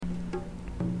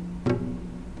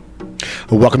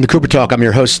Well, welcome to Cooper Talk. I'm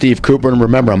your host, Steve Cooper, and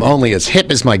remember, I'm only as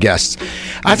hip as my guests.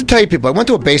 I have to tell you, people, I went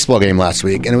to a baseball game last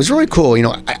week, and it was really cool. You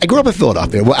know, I grew up in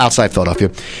Philadelphia, well, outside Philadelphia,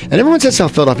 and everyone says how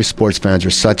Philadelphia sports fans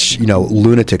are such,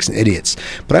 lunatics and idiots.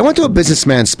 But I went to a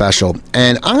businessman special,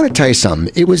 and I'm going to tell you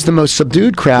something. It was the most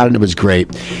subdued crowd, and it was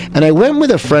great. And I went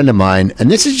with a friend of mine,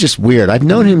 and this is just weird. I've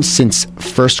known him since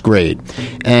first grade,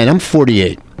 and I'm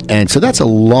 48. And so that's a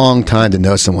long time to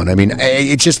know someone. I mean,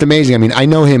 it's just amazing. I mean, I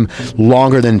know him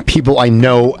longer than people I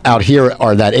know out here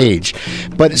are that age.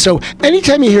 But so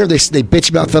anytime you hear they bitch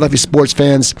about Philadelphia sports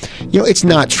fans, it's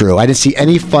not true. I didn't see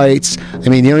any fights. I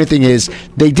mean, the only thing is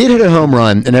they did hit a home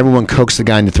run and everyone coaxed the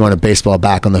guy into throwing a baseball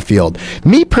back on the field.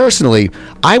 Me personally,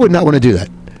 I would not want to do that.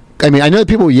 I mean, I know that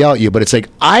people will yell at you, but it's like,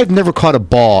 I've never caught a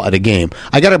ball at a game.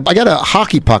 I got a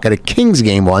hockey puck at a Kings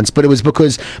game once, but it was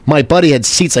because my buddy had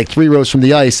seats like 3 rows from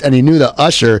the ice, and he knew the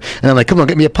usher, and I'm like, come on,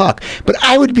 get me a puck. But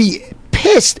I would be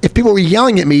pissed if people were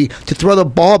yelling at me to throw the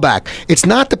ball back. It's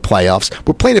not the playoffs.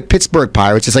 We're playing the Pittsburgh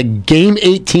Pirates. It's like game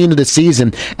 18 of the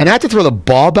season, and I have to throw the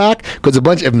ball back because a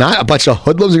bunch of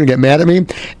hoodlums are going to get mad at me.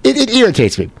 It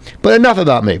irritates me. But enough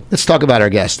about me. Let's talk about our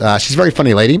guest. She's a very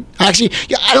funny lady. Actually,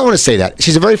 I don't want to say that.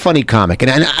 She's a very funny comic,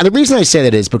 and the reason I say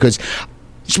that is because,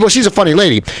 well, she's a funny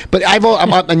lady, but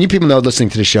and you people know listening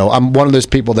to the show, I'm one of those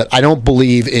people that I don't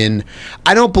believe in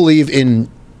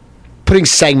putting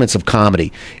segments of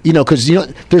comedy, because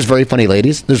there's very funny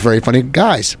ladies, there's very funny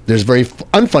guys, there's very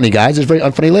unfunny guys, there's very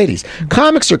unfunny ladies.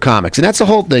 Comics are comics, and that's the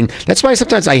whole thing. That's why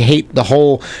sometimes I hate the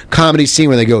whole comedy scene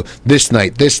where they go this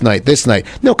night, this night, this night.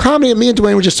 No, comedy. Me and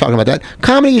Dwayne were just talking about that.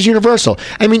 Comedy is universal.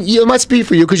 I mean, it must be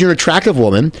for you because you're an attractive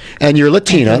woman and you're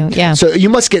Latina, yeah. So you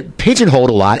must get pigeonholed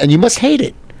a lot, and you must hate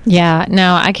it. Yeah,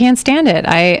 no, I can't stand it.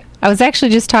 I was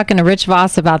actually just talking to Rich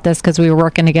Voss about this because we were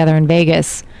working together in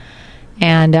Vegas.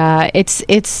 And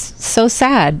it's so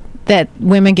sad that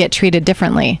women get treated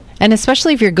differently. And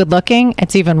especially if you're good looking,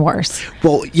 it's even worse.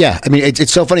 Well, yeah. I mean,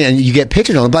 it's so funny. And you get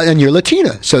pigeonholed, and you're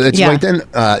Latina. So it's right then,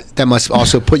 that must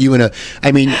also put you in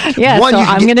I'm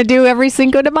going to do every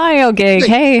Cinco de Mayo gig.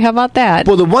 Hey, how about that?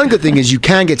 Well, the one good thing is you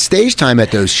can get stage time at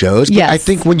those shows. But yes. I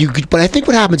think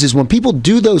what happens is when people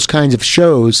do those kinds of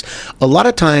shows, a lot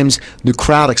of times the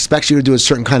crowd expects you to do a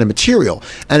certain kind of material.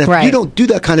 And if you don't do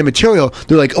that kind of material,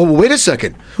 they're like, oh, well, wait a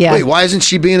second. Yeah. Wait, why isn't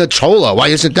she being a chola? Why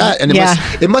isn't that? And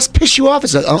it must piss you off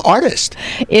as an artist.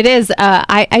 It is.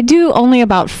 I do only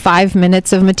about 5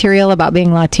 minutes of material about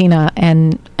being Latina,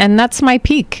 and that's my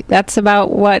peak. That's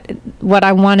about what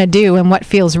I want to do and what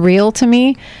feels real to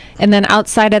me. And then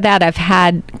outside of that, I've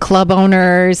had club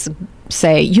owners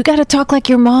say, you got to talk like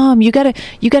your mom. You got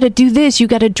to do this. You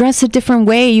got to dress a different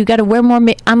way. You got to wear more.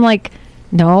 I'm like,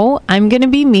 no, I'm going to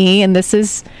be me. And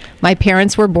my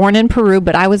parents were born in Peru,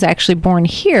 but I was actually born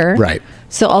here. Right.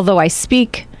 So although I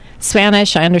speak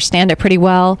Spanish, I understand it pretty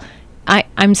well.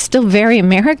 I'm still very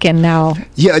American now.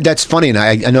 Yeah, that's funny, and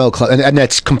I know, and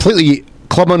that's completely.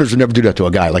 Club owners would never do that to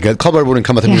a guy. Like a club owner wouldn't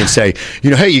come up to me and say,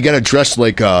 hey, you got to dress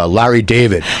like Larry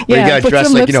David, or you got to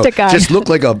dress like just look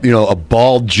like a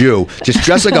bald Jew. Just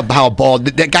dress like how bald.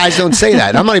 That guys don't say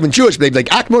that. I'm not even Jewish, but they'd be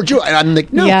like, act more Jewish. And I'm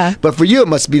like, no. Yeah. But for you, there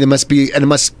must be, and it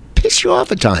must piss you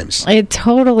off at times.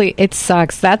 It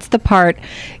sucks. That's the part.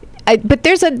 But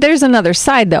there's another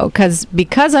side though,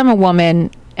 because I'm a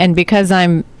woman and because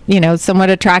I'm somewhat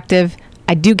attractive,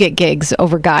 I do get gigs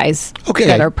over guys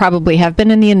that are probably have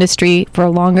been in the industry for a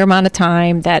longer amount of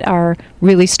time, that are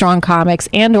really strong comics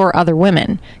and or other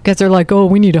women, because they're like, oh,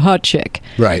 we need a hot chick.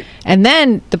 Right. And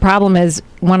then the problem is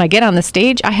when I get on the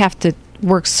stage, I have to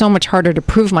work so much harder to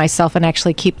prove myself and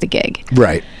actually keep the gig.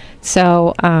 Right.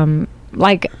 So,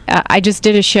 I just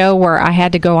did a show where I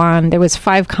had to go on. There was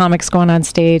 5 comics going on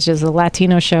stage as a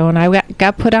Latino show, and I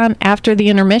got put on after the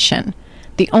intermission.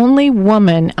 The only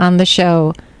woman on the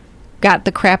show got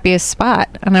the crappiest spot,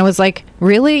 and I was like,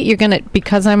 really? You're gonna,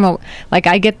 because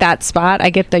I get that spot,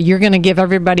 you're gonna give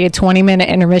everybody a 20-minute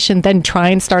intermission, then try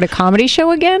and start a comedy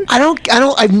show again?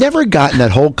 I've never gotten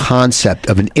that whole concept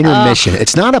of an intermission.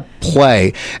 It's not a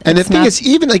play, and the thing is,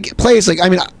 even like plays, like, I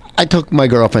mean, I took my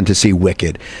girlfriend to see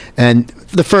Wicked, and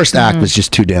the first act was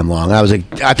just too damn long. I was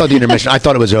like, I thought the intermission, I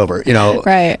thought it was over,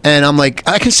 Right. And I'm like,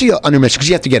 I can see an intermission because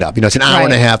you have to get up. It's an hour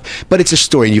and a half, but it's a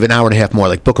story. And you have an hour and a half more,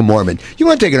 like Book of Mormon. You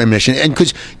want to take an intermission, and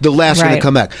because the laughs are going to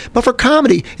come back. But for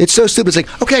comedy, it's so stupid. It's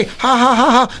like, okay, ha ha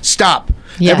ha ha, stop.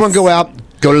 Yes. Everyone go out.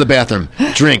 Go to the bathroom,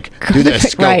 drink, do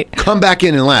this, go, come back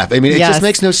in and laugh. I mean, it just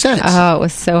makes no sense. Oh, it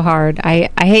was so hard.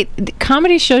 I hate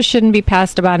comedy shows. Shouldn't be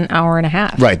past about an hour and a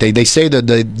half. Right. They say that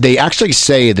they actually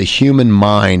say the human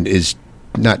mind is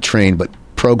not trained but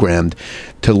programmed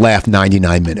to laugh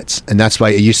 99 minutes, and that's why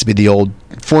it used to be the old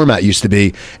format. Used to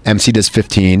be MC does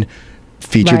 15,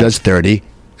 feature does 30.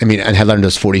 I mean, and Headliner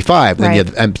does 45. Then you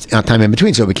have time in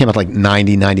between. So it became up like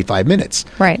 90, 95 minutes.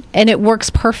 Right. And it works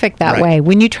perfect that Right. way.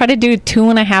 When you try to do a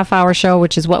 2.5 hour show,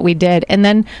 which is what we did, and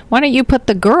then why don't you put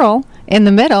the girl in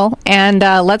the middle and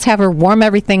let's have her warm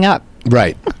everything up.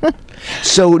 Right.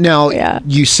 So now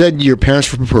you said your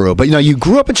parents were from Peru, but you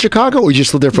grew up in Chicago, or you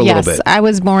just lived there for a little bit? Yes, I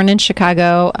was born in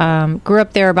Chicago, grew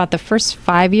up there about the first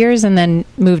 5 years, and then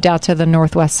moved out to the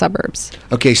northwest suburbs.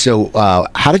 Okay, so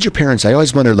how did your parents, I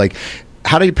always wondered, like,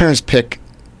 how did your parents pick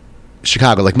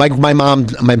Chicago? Like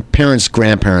my parents'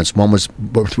 grandparents, one was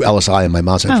through Ellis Island, my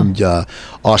mom's from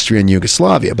Austria and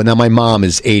Yugoslavia, but now my mom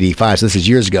is 85, so this is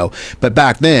years ago. But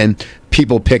back then,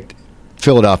 people picked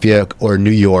Philadelphia or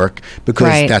New York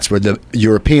because that's where the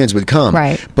Europeans would come.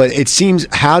 Right. But it seems,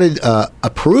 how did a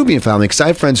Peruvian family, because I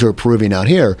have friends who are Peruvian out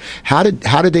here, how did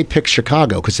they pick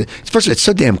Chicago? Because first of all, it's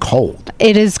so damn cold.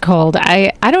 It is cold.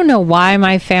 I don't know why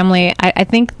my family, I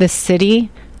think the city,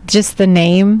 just the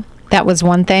name, that was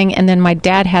one thing. And then my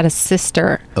dad had a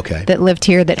sister that lived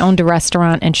here that owned a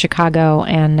restaurant in Chicago,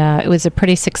 and it was a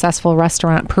pretty successful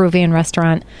restaurant, Peruvian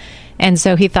restaurant. And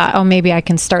so he thought, oh, maybe I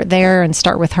can start there and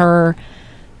start with her.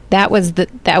 That was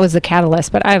the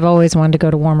catalyst. But I've always wanted to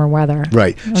go to warmer weather.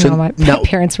 Right. So my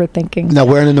parents were thinking. Now,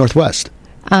 where in the Northwest?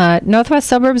 Northwest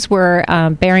suburbs were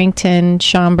Barrington,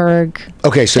 Schaumburg,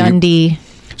 Dundee.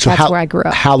 That's where I grew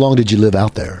up. How long did you live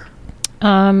out there?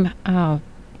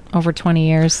 Over 20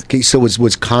 years. Okay, so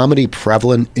was comedy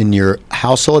prevalent in your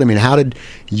household? I mean, how did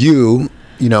you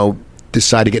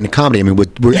decide to get into comedy? I mean,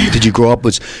 did you grow up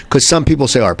because some people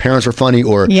say our parents were funny,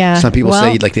 or some people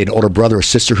say like they had an older brother or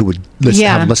sister who would have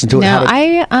them listen to it. No,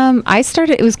 I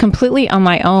started. It was completely on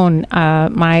my own.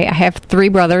 I have 3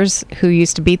 brothers who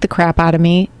used to beat the crap out of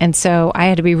me, and so I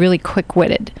had to be really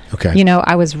quick-witted. Okay,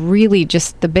 I was really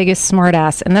just the biggest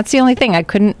smartass, and that's the only thing I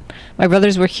couldn't. My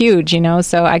brothers were huge,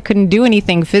 so I couldn't do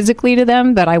anything physically to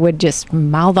them, but I would just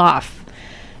mouth off.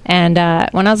 And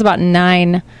when I was about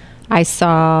 9. I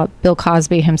saw Bill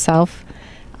Cosby himself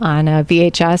on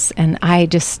VHS, and I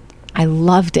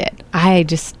loved it. I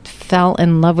just fell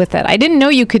in love with it. I didn't know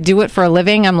you could do it for a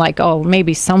living. I'm like, oh,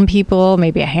 maybe some people,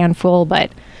 maybe a handful,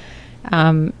 but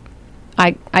I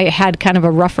had kind of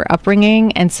a rougher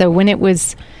upbringing, and so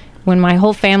when my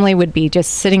whole family would be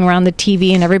just sitting around the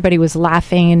TV and everybody was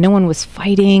laughing and no one was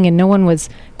fighting and no one was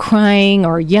crying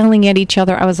or yelling at each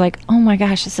other, I was like, oh my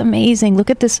gosh, it's amazing. Look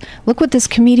at this. Look what this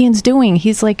comedian's doing.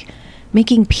 He's like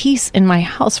making peace in my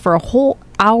house for a whole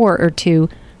hour or two.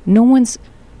 No one's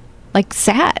like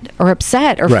sad or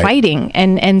upset or fighting.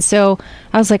 And so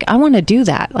I was like, I want to do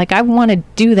that. Like, I want to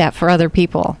do that for other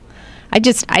people. I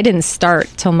didn't start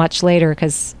till much later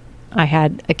because I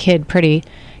had a kid pretty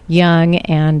young,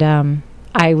 and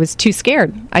I was too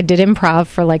scared. I did improv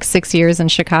for like 6 years in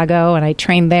Chicago, and I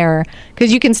trained there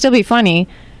because you can still be funny,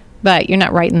 but you're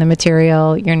not writing the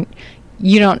material. You're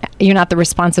not the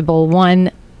responsible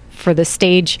one for the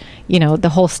stage.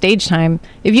 The whole stage time.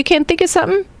 If you can't think of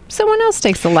something, someone else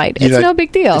takes the light. It's no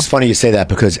big deal. It's funny you say that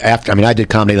because I did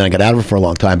comedy, then I got out of it for a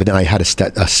long time, but then I had a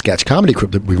sketch comedy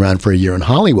group that we ran for a year in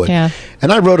Hollywood. Yeah.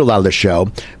 And I wrote a lot of the show,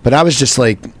 but I was just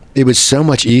like, it was so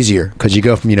much easier because you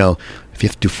go from, if you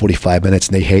have to do 45 minutes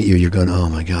and they hate you, you're going, oh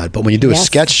my God. But when you do a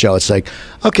sketch show, it's like,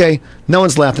 okay, no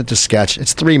one's laughing at the sketch.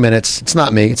 It's 3 minutes. It's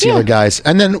not me. It's the other guys.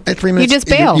 And then at 3 minutes, you just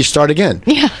bail. You start again.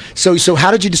 Yeah. So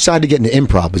how did you decide to get into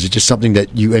improv? Was it just something that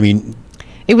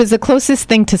it was the closest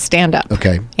thing to stand-up.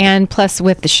 Okay. And plus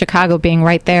with the Chicago being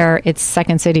right there, its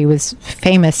Second City was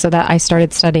famous, so that I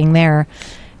started studying there.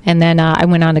 And then I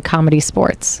went on to comedy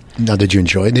sports. Now, did you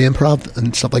enjoy the improv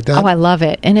and stuff like that? Oh, I love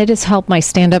it. And it has helped my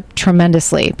stand-up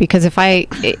tremendously because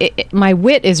my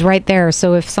wit is right there.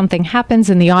 So if something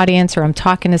happens in the audience or I'm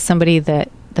talking to somebody, the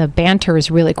banter is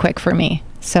really quick for me.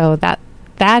 So that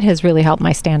has really helped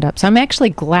my stand-up. So I'm actually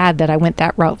glad that I went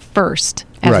that route first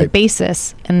as a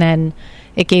basis. And then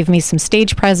it gave me some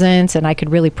stage presence, and I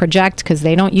could really project because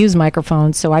they don't use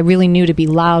microphones. So I really knew to be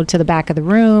loud to the back of the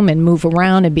room and move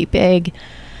around and be big.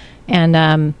 And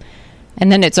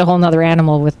then it's a whole nother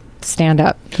animal with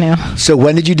stand-up now. So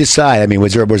when did you decide? I mean,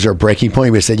 was there a breaking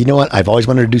point where you said, you know what, I've always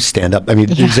wanted to do stand-up? I mean,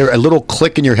 is there a little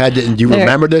click in your head? Do you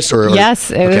remember this?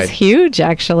 Yes, it was huge,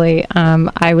 actually.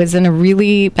 I was in a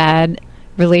really bad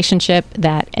relationship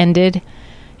that ended,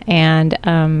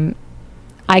 and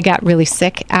I got really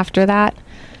sick after that.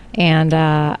 And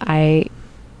I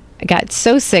got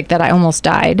so sick that I almost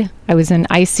died. I was in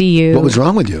ICU. What was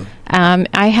wrong with you?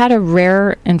 I had a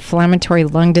rare inflammatory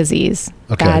lung disease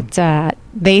that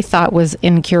they thought was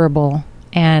incurable.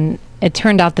 And it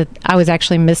turned out that I was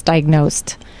actually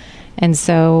misdiagnosed. And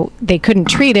so they couldn't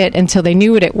treat it until they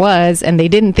knew what it was, and they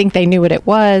didn't think they knew what it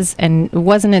was. And it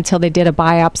wasn't until they did a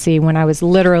biopsy when I was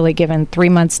literally given 3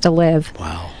 months to live.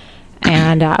 Wow.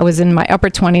 And I was in my upper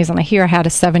 20s, and here I had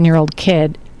a 7-year-old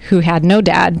kid who had no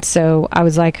dad. So I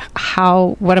was like,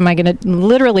 what am I going to,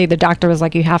 literally the doctor was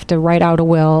like, you have to write out a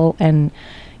will and,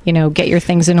 get your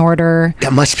things in order.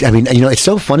 That must be, it's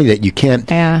so funny that you can't,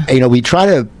 you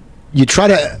try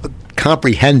to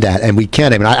comprehend that, and we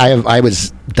can't. I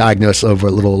was diagnosed over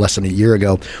a little less than a year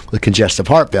ago with congestive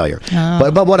heart failure.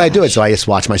 But what I do is I just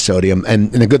watch my sodium,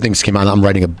 and the good things came out. I'm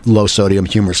writing a low sodium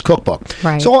humorous cookbook.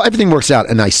 Right. So everything works out,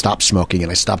 and I stopped smoking,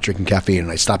 and I stopped drinking caffeine,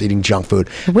 and I stopped eating junk food.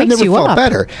 It wakes and then you felt up.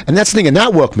 better. And that's the thing, and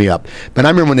that woke me up. But I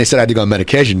remember when they said I had to go on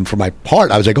medication for my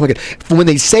heart, I was like, oh my God. When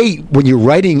they say when you're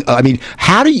writing,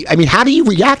 how do you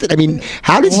react?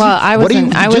 I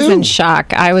was in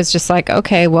shock. I was just like,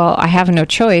 okay, well, I have no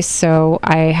choice, so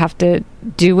I have to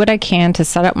do what I can to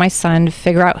set up my son, to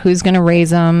figure out who's going to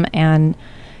raise him, and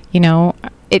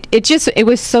it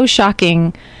was so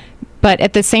shocking. But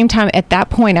at the same time, at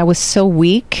that point, I was so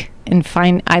weak and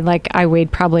fine. I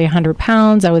weighed probably 100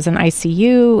 pounds. I was in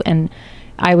ICU, and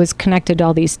I was connected to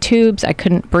all these tubes. I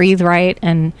couldn't breathe right,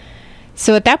 and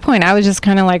so at that point, I was just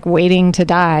kind of like waiting to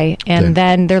die. And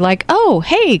then they're like, oh,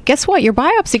 hey, guess what? Your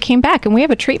biopsy came back, and we have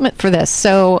a treatment for this.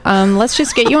 So let's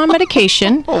just get you on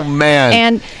medication. Oh,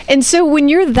 man. And so when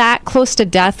you're that close to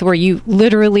death, where you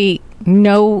literally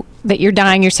know that you're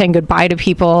dying, you're saying goodbye to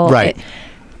people. Right.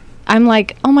 I'm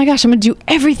like, oh my gosh, I'm going to do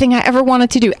everything I ever wanted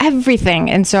to do,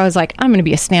 everything. And so I was like, I'm going to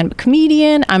be a stand-up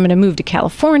comedian. I'm going to move to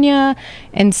California.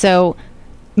 And so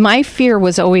my fear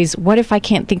was always, what if I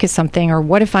can't think of something, or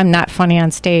what if I'm not funny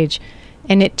on stage?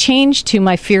 And it changed to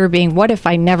my fear being, what if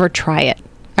I never try it?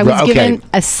 I was given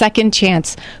a second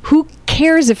chance. Who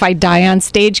cares if I die on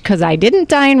stage, because I didn't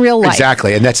die in real life?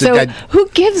 Exactly. And who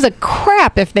gives a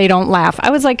crap if they don't laugh?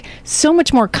 I was like so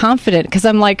much more confident, because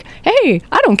I'm like, hey,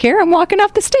 I don't care. I'm walking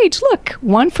off the stage. Look,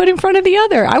 one foot in front of the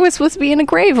other. I was supposed to be in a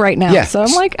grave right now. Yeah. So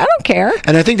I'm like, I don't care.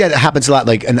 And I think that happens a lot.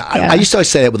 I used to always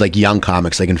say that with young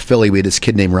comics. Like in Philly, we had this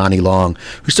kid named Ronnie Long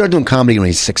who started doing comedy when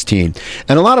he was 16.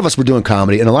 And a lot of us were doing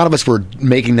comedy, and a lot of us were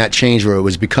making that change where it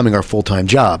was becoming our full-time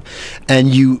job.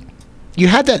 And you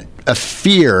had that a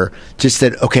fear just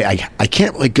that, okay, I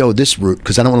can't really go this route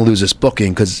because I don't want to lose this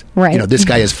booking, because this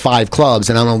guy has 5 clubs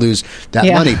and I don't want to lose that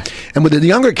money. And with the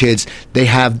younger kids, they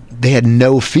had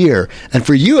no fear. And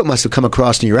for you, it must have come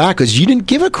across in your act because you didn't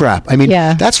give a crap.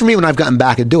 That's for me when I've gotten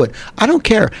back to do it. I don't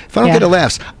care. If I don't get a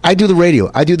laughs, I do the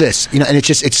radio. I do this.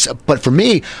 And but for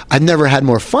me, I've never had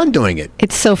more fun doing it.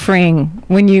 It's so freeing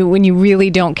when you really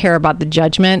don't care about the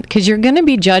judgment, because you're going to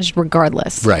be judged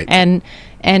regardless. Right.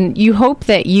 And you hope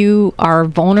that you are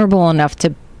vulnerable enough to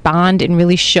bond and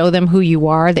really show them who you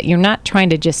are, that you're not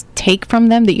trying to just take from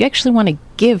them, that you actually want to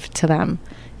give to them,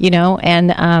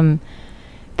 and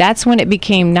that's when it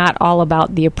became not all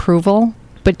about the approval,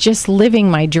 but just living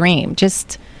my dream,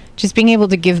 just being able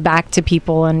to give back to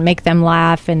people and make them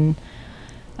laugh. And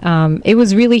it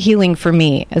was really healing for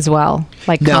me as well,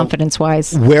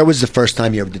 confidence-wise. Where was the first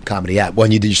time you ever did comedy at?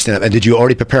 When you did your stand-up? And did you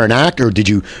already prepare an act, or did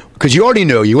you... Because you already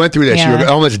knew, you went through this, you were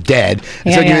almost dead.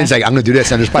 And so you're like, I'm going to do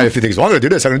this, and there's probably a few things, well, I'm going to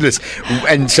do this, I'm going to do this.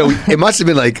 And so it must have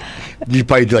been like, you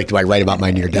probably do I write about my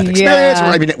near-death experience?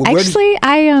 Actually,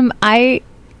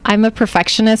 I'm a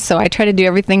perfectionist, so I try to do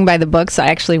everything by the book. So I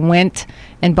actually went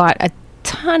and bought a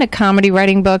ton of comedy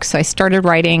writing books. So I started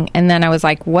writing, and then I was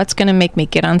like, what's going to make me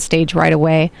get on stage right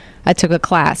away? I took a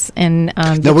class. And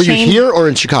now, were you here or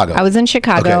in Chicago? I was in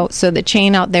Chicago. Okay. So the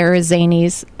chain out there is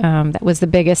Zanies. That was the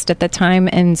biggest at the time.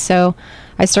 And so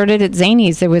I started at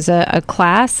Zanies. There was a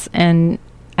class, and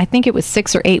I think it was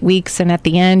 6 or 8 weeks. And at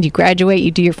the end, you graduate,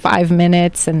 you do your 5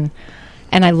 minutes, and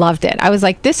I loved it. I was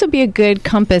like, this would be a good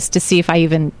compass to see if I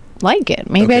even like it.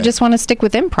 Maybe I just want to stick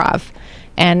with improv.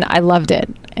 And I loved it.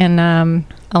 And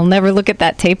I'll never look at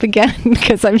that tape again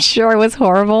because I'm sure it was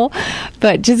horrible.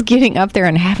 But just getting up there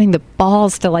and having the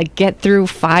balls to get through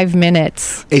 5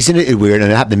 minutes. Isn't it weird?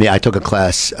 And it happened to me. I took a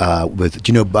class with,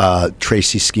 do you know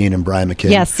Tracy Skeen and Brian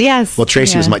McKinn? Yes. Well,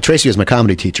 Tracy was my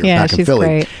comedy teacher back in Philly.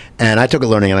 Great. And I took a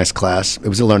Learning Annex class. It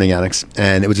was a Learning Annex,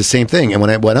 and it was the same thing. And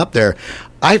when I went up there,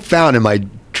 I found in my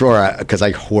drawer, because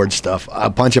I hoard stuff, a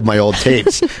bunch of my old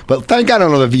tapes. But thank God I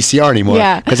don't know the VCR anymore.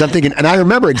 Because I'm thinking, and I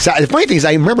remember exactly, the funny thing is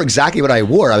I remember exactly what I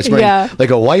wore. I was wearing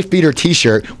a wife beater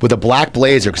t-shirt with a black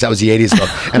blazer, because that was the 80s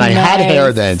look. And I had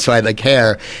hair then, so I had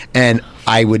hair. And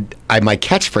my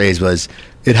catchphrase was,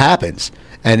 "It happens."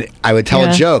 And I would tell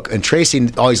a joke, and Tracy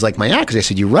always liked my act because I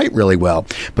said, you write really well.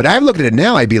 But I look at it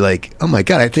now, I'd be like, oh my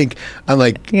God,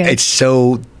 it's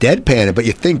so deadpan. But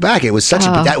you think back, it was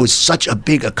that was such a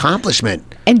big accomplishment.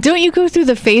 And don't you go through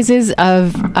the phases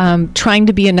of trying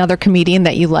to be another comedian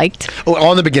that you liked? Oh,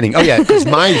 all in the beginning. Oh yeah, because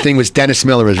my thing was Dennis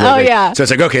Miller was really big. Yeah. So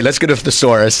it's like, okay, let's go to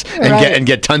Thesaurus and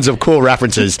get tons of cool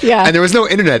references. Yeah. And there was no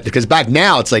internet, because back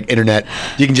now it's like internet.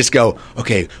 You can just go,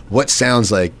 okay, what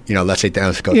sounds like, let's say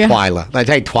Dennis go Twyla. Like,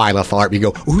 hey, Twyla Tharp. You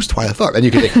go, who's Twyla Tharp? And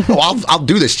you can think, I'll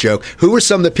do this joke. Who were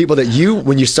some of the people that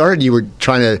when you started, you were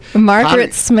trying to?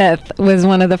 Margaret Smith was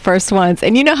one of the first ones,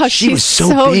 and you know how she was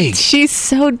so big. She's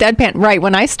so deadpan. Right.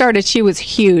 When I started, she was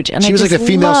huge, and she was like the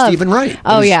female Stephen Wright.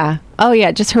 Oh yeah.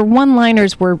 Just her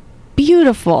one-liners were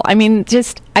beautiful. I mean,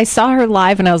 I saw her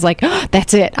live, and I was like, oh,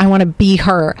 that's it. I want to be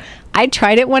her. I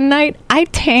tried it one night. I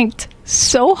tanked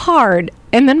so hard.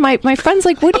 And then my friend's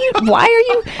like, why are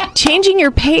you changing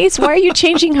your pace? Why are you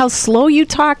changing how slow you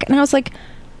talk? And I was like,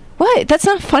 what? That's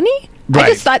not funny? Right. I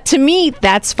just thought, to me,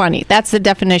 that's funny. That's the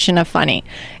definition of funny.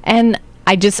 And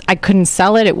I couldn't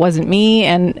sell it. It wasn't me.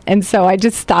 And so I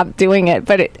just stopped doing it.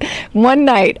 But one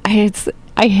night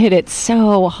I hit it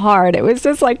so hard. It was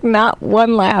just like not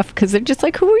one laugh, because they're just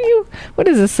like, who are you? What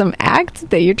is this, some act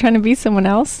that you're trying to be someone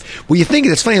else? Well,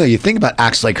 it's funny though, you think about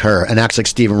acts like her and acts like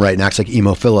Stephen Wright and acts like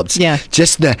Emo Phillips. Yeah.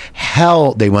 Just the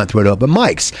hell they went through at open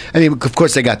mics. I mean, of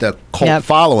course they got the cult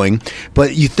following,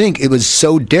 but you think it was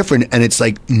so different, and it's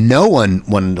like no one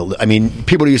wanted to. I mean,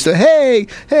 people used to, hey,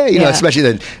 especially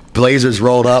the blazers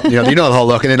rolled up, you know the whole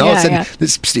look, and then all of a sudden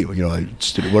this Steve,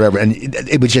 whatever, and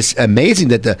it was just amazing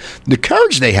that the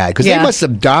courage they had, because they must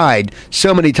have died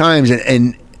so many times,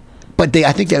 but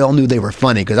I think they all knew they were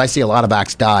funny, because I see a lot of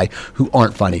acts die who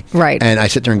aren't funny, right? And I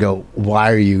sit there and go,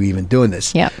 why are you even doing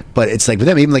this? Yeah. But it's like with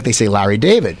them, even like they say Larry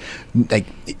David, like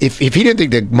if he didn't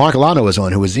think that Mark Alano was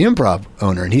on, who was the improv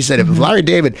owner, and he said if Larry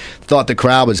David thought the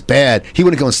crowd was bad, he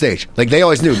wouldn't go on stage. Like, they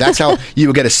always knew that's how you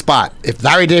would get a spot. If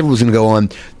Larry David was going to go on,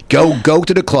 go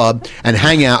to the club and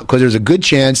hang out, because there's a good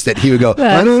chance that he would go,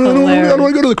 I don't want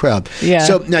to go to the crowd. Yeah.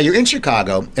 So now you're in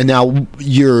Chicago, and now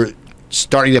you're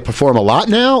starting to perform a lot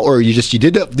now, or you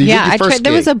did the I first tried.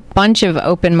 There was a bunch of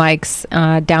open mics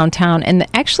downtown, and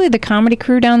actually the comedy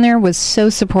crew down there was so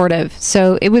supportive.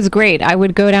 So it was great. I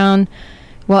would go down.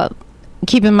 Well,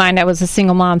 keep in mind I was a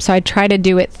single mom, so I tried to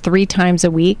do it 3 times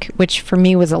a week, which for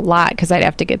me was a lot, because I'd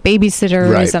have to get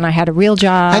babysitters, and I had a real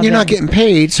job, and you're not getting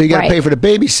paid, so you got to pay for the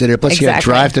babysitter. Plus, you got to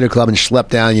drive to the club and schlep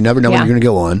down. You never know when you're going to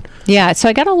go on. Yeah, so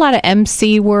I got a lot of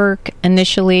MC work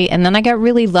initially, and then I got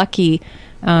really lucky.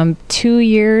 2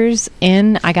 years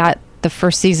in, I got the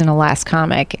first season of Last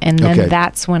Comic, and then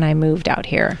that's when I moved out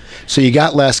here. So you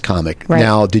got Last Comic. Right.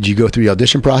 Now, did you go through the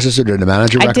audition process, or did the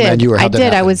manager recommend you? Or I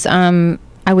did.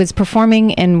 I was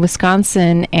performing in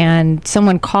Wisconsin, and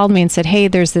someone called me and said, hey,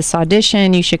 there's this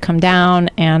audition, you should come down,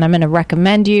 and I'm going to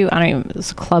recommend you. I don't even, it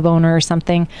was a club owner or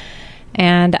something.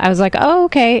 And I was like, oh,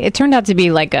 okay. It turned out to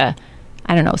be like a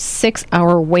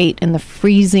 6-hour wait in the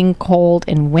freezing cold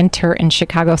in winter in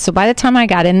Chicago. So by the time I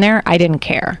got in there, I didn't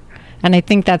care. And I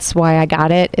think that's why I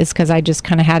got it, is because I just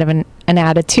kind of had an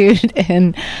attitude.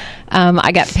 And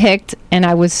I got picked, and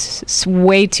I was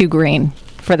way too green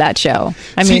for that show.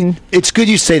 I mean, it's good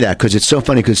you say that, because it's so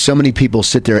funny, because so many people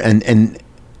sit there and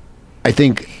I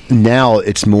think now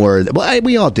it's more,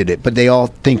 we all did it, but they all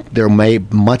think they're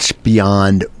much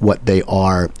beyond what they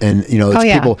are. And,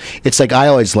 it's people, it's like, I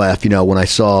always laugh, when I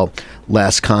saw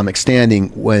Last Comic Standing,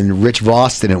 when Rich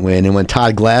Voss didn't win and when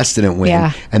Todd Glass didn't win.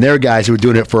 Yeah. And there were guys who were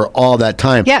doing it for all that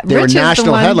time. Yeah, they Rich were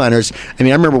national headliners. I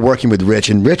mean, I remember working with Rich,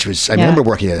 and Rich was, I remember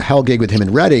working at a Hell gig with him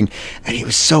in Reading, and he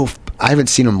was so, I haven't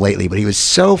seen him lately, but he was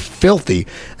so filthy,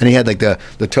 and he had like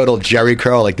the total Jerry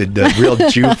curl, like the real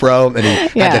Jew fro, and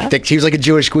he had the thick. He was like a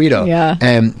Jewish Guido. Yeah.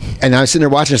 And I was sitting there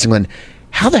watching this and going,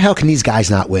 how the hell can these guys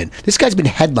not win? This guy's been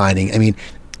headlining. I mean,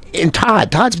 and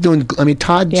Todd's doing. I mean,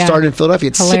 Todd started in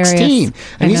Philadelphia at 16,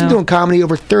 and he's been doing comedy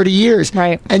over 30 years.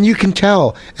 Right. And you can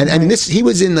tell. And I mean, he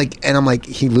was in like, and I'm like,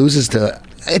 he loses to.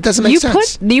 It doesn't make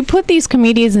sense. You put these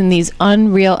comedians in these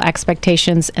unreal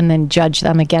expectations and then judge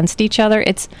them against each other.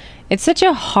 It's such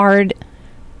a hard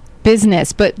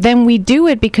business, but then we do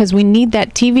it because we need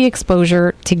that TV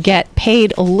exposure to get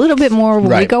paid a little bit more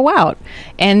when we go out.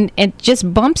 And it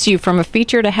just bumps you from a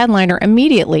feature to headliner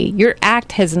immediately. Your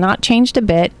act has not changed a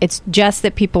bit. It's just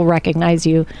that people recognize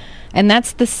you. And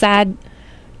that's the sad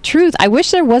truth. I wish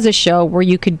there was a show where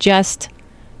you could just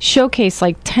showcase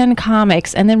like 10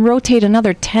 comics and then rotate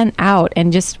another 10 out,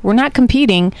 and just, we're not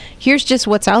competing. Here's just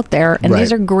what's out there, and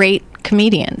these are great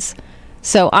comedians.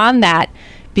 So on that,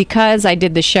 because I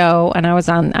did the show and I was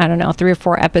on, 3 or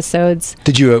 4 episodes.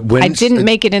 Did you win? I didn't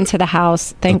make it into the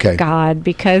house, thank God,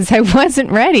 because I wasn't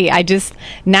ready.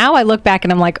 Now I look back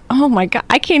and I'm like, oh my God,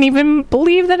 I can't even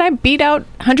believe that I beat out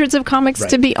hundreds of comics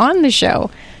to be on the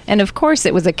show. And of course,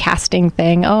 it was a casting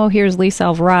thing. Oh, here's Lisa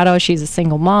Alvarado. She's a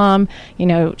single mom. You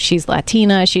know, she's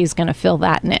Latina. She's going to fill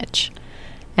that niche.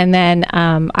 And then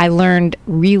I learned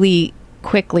really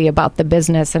quickly about the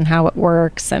business and how it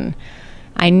works. And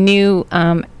I knew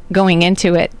going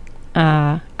into it,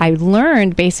 I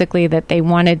learned basically that they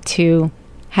wanted to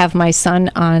have my son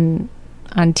on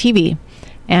TV.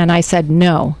 And I said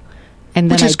no. And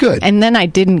then Which is good. And then I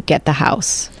didn't get the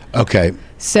house. Okay.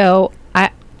 So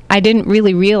I didn't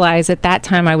really realize at that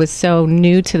time I was so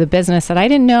new to the business that I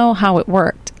didn't know how it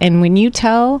worked. And when you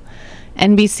tell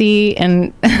NBC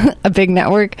and a big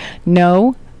network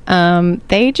no,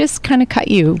 they just kind of cut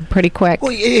you pretty quick.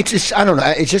 Well, it's just, I don't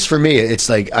know. It's just for me, it's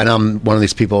like, and I'm one of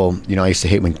these people, you know, I used to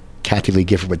hate when Kathy Lee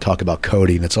Gifford would talk about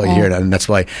Cody, and that's all you hear. And that's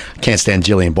why I can't stand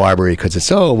Jillian Barberie, because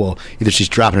it's, oh, well, either she's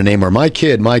dropping her name or my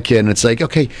kid. And it's like,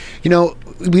 okay, you know,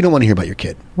 we don't want to hear about your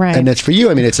kid. Right. And that's for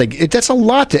you. I mean, it's like, that's a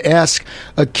lot to ask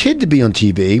a kid to be on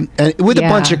TV and with a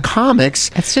bunch of comics.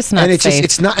 It's just not and safe.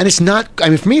 it's not, I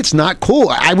mean, for me, it's not cool.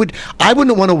 I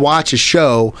wouldn't want to watch a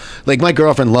show, like my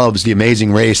girlfriend loves The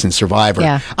Amazing Race and Survivor.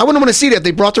 Yeah. I wouldn't want to see that if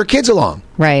they brought their kids along.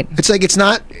 Right. It's like, it's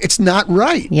not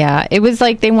right. Yeah, it was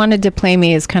like they wanted to play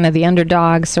me as kind of the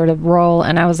underdog sort of role.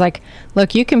 And I was like,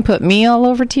 look, you can put me all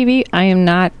over TV. I am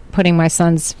not putting my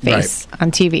son's face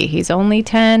on TV. He's only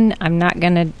 10. I'm not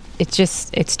going to,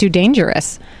 it's too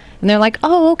dangerous. And they're like,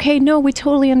 oh, okay, no, we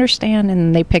totally understand.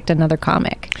 And they picked another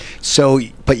comic. So,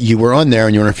 but you were on there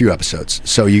and you were in a few episodes.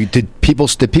 So did people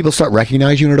start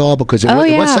recognizing you at all? Because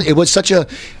it was such a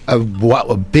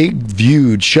big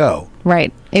viewed show.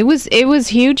 Right. It was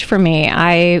huge for me.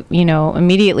 I,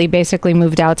 immediately basically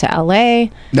moved out to LA.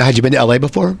 Now, had you been to LA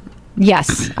before?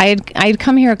 Yes. I'd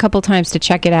come here a couple times to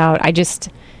check it out.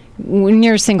 When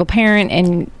you're a single parent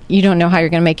and you don't know how you're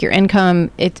going to make your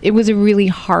income, it was a really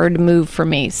hard move for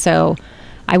me. So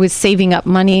I was saving up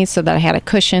money so that I had a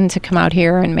cushion to come out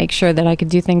here and make sure that I could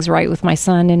do things right with my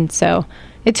son. And so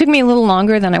it took me a little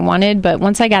longer than I wanted. But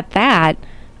once I got that,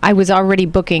 I was already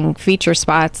booking feature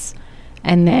spots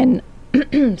and then,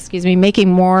 making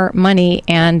more money.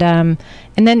 And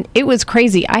then it was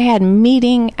crazy. I had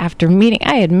meeting after meeting.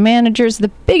 I had managers, the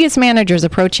biggest managers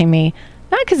approaching me.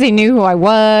 Not because they knew who I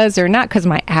was or not because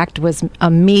my act was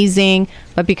amazing,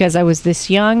 but because I was this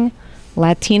young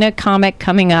Latina comic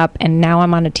coming up and now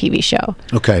I'm on a TV show.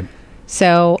 Okay.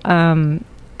 So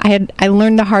I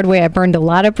learned the hard way. I burned a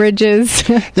lot of bridges.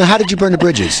 Now, how did you burn the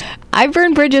bridges? I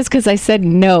burned bridges because I said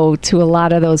no to a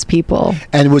lot of those people.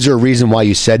 And was there a reason why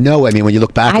you said no? I mean, when you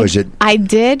look back, was it? I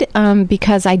did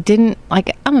because I didn't,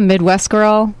 I'm a Midwest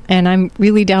girl and I'm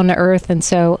really down to earth. And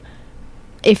so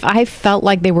if I felt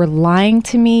like they were lying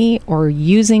to me or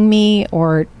using me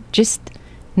or just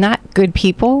not good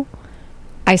people,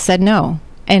 I said no.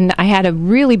 And I had a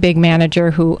really big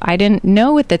manager who I didn't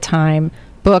know at the time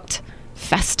booked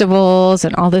festivals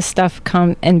and all this stuff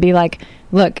come and be like,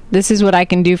 look, this is what I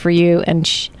can do for you. And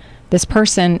this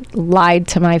person lied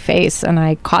to my face and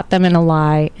I caught them in a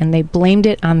lie and they blamed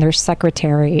it on their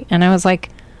secretary. And I was like,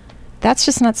 that's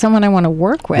just not someone I want to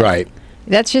work with. Right.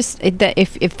 That's just,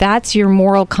 if that's your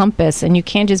moral compass and you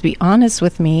can't just be honest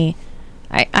with me,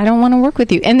 I don't want to work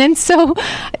with you. And then so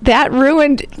that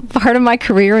ruined part of my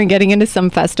career in getting into some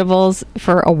festivals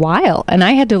for a while. And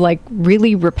I had to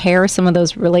really repair some of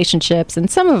those relationships. And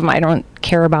some of them I don't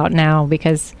care about now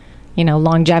because,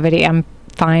 longevity, I'm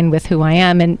fine with who I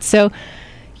am. And so,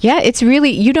 yeah, it's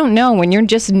really, you don't know when you're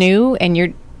just new and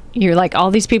you're like,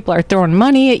 all these people are throwing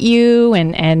money at you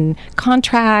and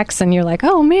contracts, and you're like,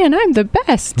 oh man, I'm the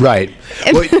best. Right.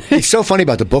 Well, it's so funny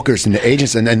about the bookers and the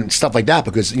agents and stuff like that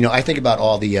because, I think about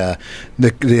all the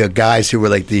guys who were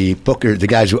like the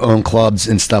guys who own clubs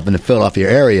and stuff in the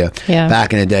Philadelphia area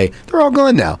back in the day. They're all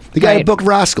gone now. The guy who booked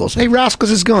Rascals. Hey,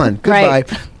 Rascals is gone. Goodbye.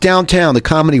 Right. Downtown, the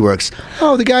Comedy Works.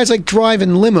 Oh, the guy's driving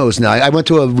limos now. I went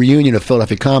to a reunion of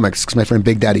Philadelphia comics because my friend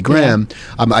Big Daddy Graham,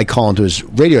 I call him to his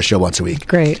radio show once a week.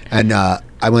 Great. And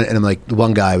I went and I'm like, the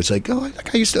one guy was like, oh,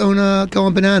 that guy used to own Go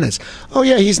on Bananas. Oh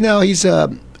yeah, he's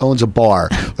owns a bar.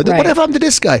 But what happened to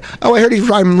this guy? Oh, I heard he's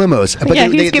riding limos. But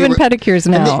he's giving pedicures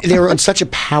now. They were on such a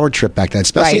power trip back then,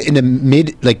 especially in the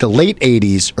late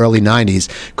 80s, early 90s,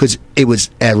 because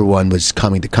everyone was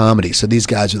coming to comedy. So these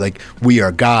guys were like, we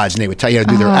are gods, and they would tell you how to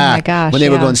do their act. My gosh, when they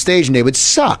would go on stage, and they would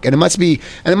suck. And it must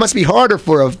be harder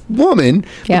for a woman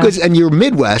because you're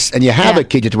Midwest and you have a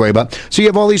kid you have to worry about. So you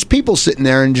have all these people sitting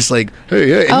there and just like,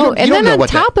 hey. And then on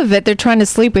top of it, they're trying to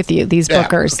sleep with you, these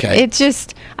bookers. Okay. It's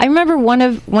just, I remember one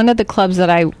of the clubs that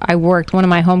I worked, one of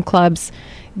my home clubs,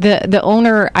 the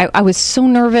owner, I was so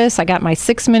nervous. I got my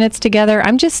 6 minutes together.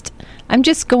 I'm just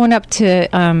going up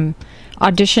to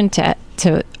audition to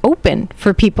to open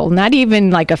for people, not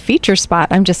even like a feature spot.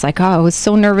 I'm just like, oh, I was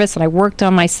so nervous, and I worked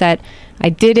on my set. I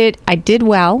did it. I did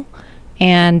well.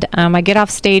 And I get off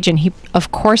stage, and he,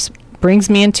 of course,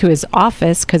 brings me into his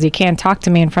office because he can't talk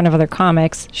to me in front of other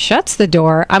comics, shuts the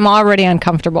door. I'm already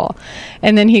uncomfortable.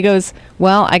 And then he goes,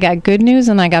 well, I got good news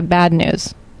and I got bad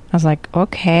news. I was like,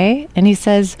 okay. And he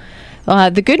says,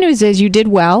 the good news is you did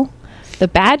well. The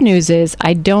bad news is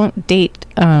I don't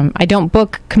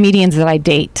book comedians that I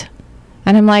date.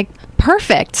 And I'm like,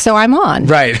 perfect. So I'm on.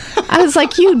 Right. I was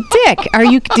like, you dick.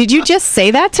 Did you just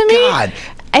say that to me? God.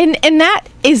 And that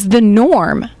is the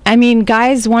norm. I mean,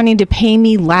 guys wanting to pay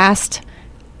me last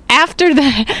after the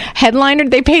headliner,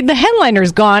 they paid the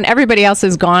headliner's gone. Everybody else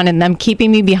is gone, and them keeping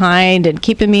me behind and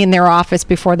keeping me in their office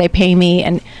before they pay me.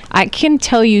 And I can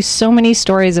tell you so many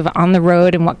stories of on the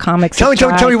road and what comics. Tell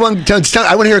me one.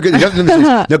 I want to hear a good.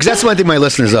 No, because that's one thing my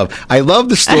listeners love. I love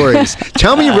the stories.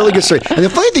 Tell me a really good story. And the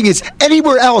funny thing is,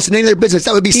 anywhere else in any other business,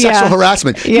 that would be sexual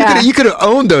harassment. Yeah. You could have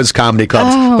owned those comedy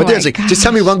clubs. Oh, but there's just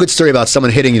tell me one good story about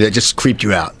someone hitting you that just creeped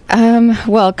you out.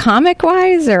 Well, comic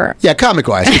wise, or comic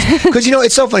wise, because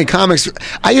it's so funny. Comics.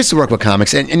 I used to work with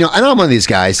comics, and and I'm one of these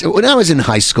guys. When I was in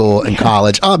high school and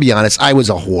college, I'll be honest, I was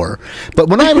a whore. But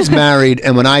when I was married,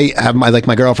 and when I have my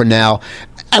girlfriend now,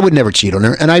 I would never cheat on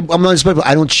her. And I'm not this people.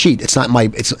 I don't cheat. It's not my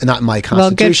constitution. Well,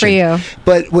 good for you.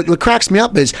 But what cracks me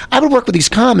up is I would work with these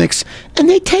comics, and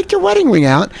they take their wedding ring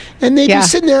out, and they'd be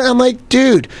sitting there. And I'm like,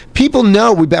 dude, people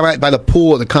know we by the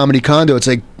pool at the comedy condo. It's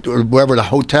like, or wherever, the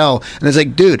hotel, and it's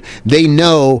like, dude, they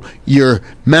know you're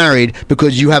married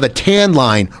because you have a tan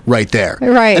line right there.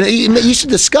 Right. And you should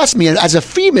discuss me. And as a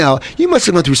female, you must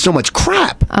have gone through so much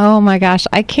crap. Oh my gosh,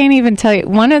 I can't even tell you.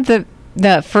 One of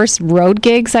the first road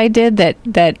gigs I did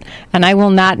that, and I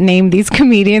will not name these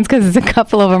comedians because a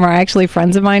couple of them are actually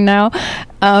friends of mine now.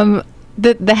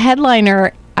 The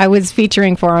headliner I was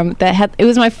featuring for him, it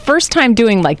was my first time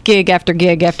doing like gig after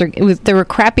gig there were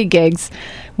crappy gigs,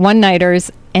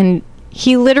 one-nighters, and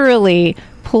he literally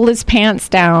pulled his pants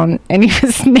down and he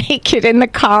was naked in the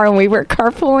car, and we were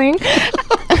carpooling.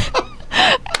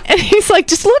 And he's like,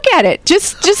 just look at it.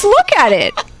 Just look at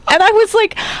it. And I was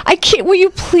like, I can't, will you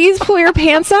please pull your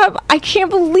pants up? I can't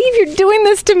believe you're doing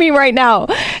this to me right now.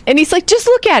 And he's like, just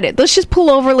look at it. Let's just pull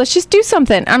over. Let's just do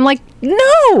something. I'm like,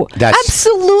 no,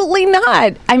 absolutely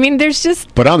not. I mean, there's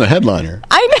just. But I'm the headliner.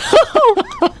 I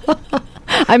know.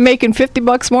 I'm making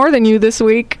 $50 more than you this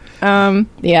week.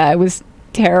 It was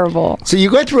terrible. So you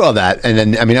went through all that, and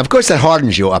then, I mean, of course, that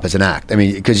hardens you up as an act. I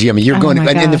mean, because you're going.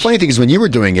 And the funny thing is, when you were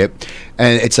doing it,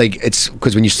 and it's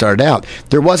because when you started out,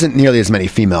 there wasn't nearly as many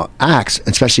female acts,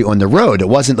 especially on the road. It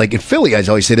wasn't like in Philly. I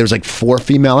always say there was like 4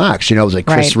 female acts. It was like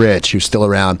Chris Rich, who's still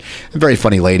around, a very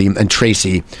funny lady, and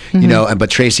Tracy. But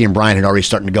Tracy and Brian had already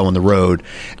started to go on the road,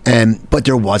 but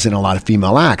there wasn't a lot of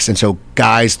female acts, and so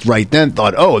guys right then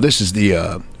thought, oh, this is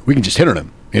we can just hit on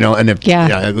him. And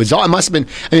it was all. It must have been.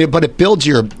 I mean, but it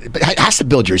has to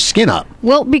build your skin up.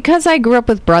 Well, because I grew up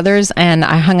with brothers and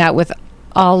I hung out with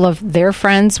all of their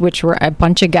friends, which were a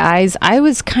bunch of guys, I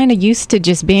was kind of used to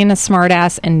just being a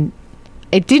smartass, and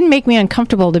it didn't make me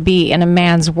uncomfortable to be in a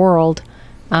man's world.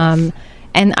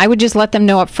 And I would just let them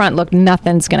know up front, look,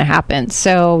 nothing's going to happen.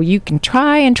 So you can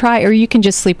try, or you can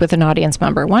just sleep with an audience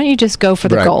member. Why don't you just go for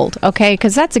the gold, okay?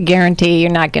 Because that's a guarantee you're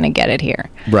not going to get it here.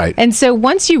 Right. And so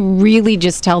once you really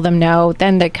just tell them no,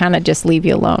 then they kind of just leave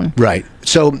you alone. Right.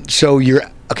 So you're...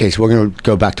 Okay, so we're going to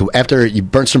go back to after you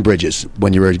burnt some bridges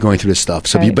when you were going through this stuff.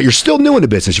 So, but you're still new in the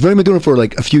business. You've only been doing it for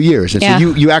like a few years, and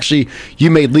so you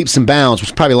made leaps and bounds,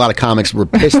 which probably a lot of comics were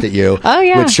pissed at you. Oh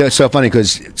yeah, which is so funny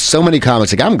because so many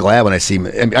comics. Like I'm glad when I see.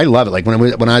 I love it. Like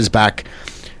when I was back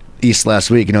east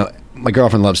last week, my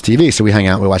girlfriend loves TV, so we hang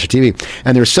out, we watch the TV,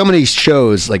 and there's so many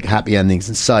shows like Happy Endings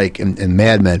and Psych and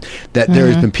Mad Men that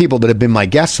there's been people that have been my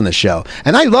guests on the show,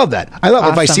 and I love that. I love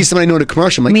it. If I see somebody doing a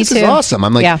commercial, I'm like, this is awesome.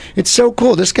 I'm like, it's so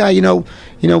cool. This guy,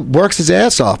 works his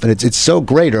ass off, and it's so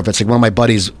great. Or if it's like one of my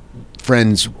buddies'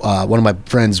 friends, one of my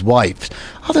friend's wives.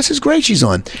 Oh, this is great. She's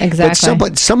on. Exactly.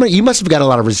 But somebody, you must have got a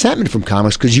lot of resentment from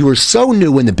comics because you were so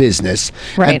new in the business,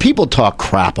 and people talk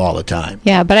crap all the time.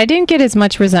 Yeah, but I didn't get as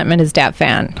much resentment as Dat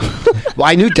Fan. Well,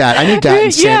 I knew that.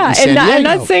 In San Diego. I'm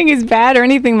not saying he's bad or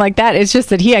anything like that. It's just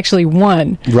that he actually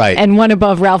won. Right. And won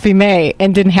above Ralphie May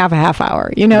and didn't have a half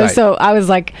hour. Right. So I was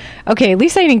like, okay, at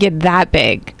least I didn't get that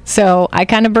big. So I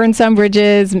kind of burned some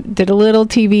bridges, did a little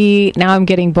TV. Now I'm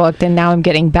getting booked, and now I'm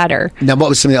getting better. Now, what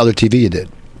was some of the other TV you did?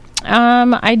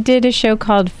 I did a show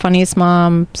called Funniest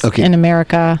Moms in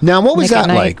America. Now, what was that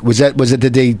like? Was it?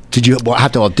 Did you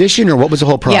have to audition, or what was the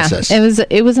whole process? Yeah,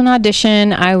 it was an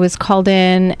audition. I was called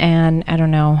in, and I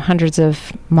don't know, hundreds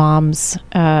of moms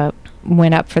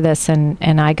went up for this,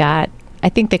 and I got I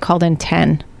think they called in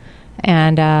 10.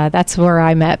 And that's where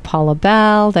I met Paula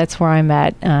Bell. That's where I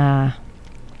met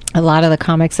a lot of the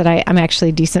comics that I'm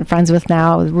actually decent friends with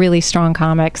now, really strong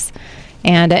comics.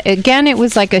 And again, it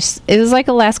was like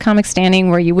a last comic standing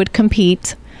where you would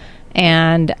compete.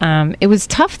 And it was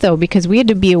tough, though, because we had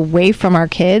to be away from our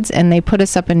kids, and they put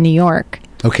us up in New York.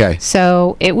 Okay.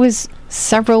 So it was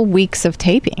several weeks of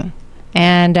taping.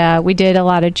 And we did a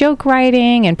lot of joke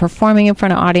writing and performing in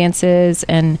front of audiences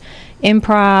and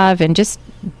improv and just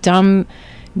dumb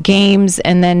games.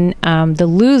 And then the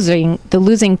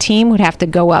losing team would have to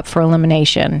go up for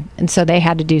elimination. And so they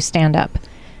had to do stand-up.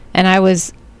 And I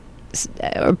was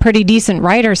a pretty decent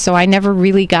writer, so I never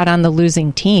really got on the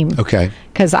losing team. Okay.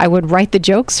 Because I would write the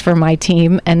jokes for my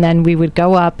team, and then we would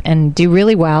go up and do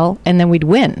really well, and then we'd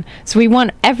win. So we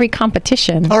won every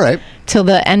competition. All right. Till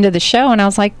the end of the show, and I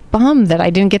was like bummed that I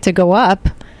didn't get to go up.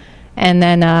 And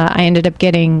then I ended up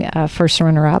getting first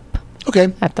runner-up.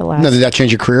 Okay. At the last. Now, did that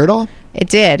change your career at all? It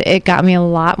did. It got me a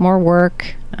lot more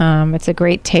work. It's a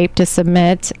great tape to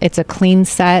submit. It's a clean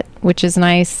set, which is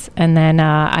nice. And then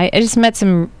I just met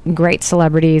some great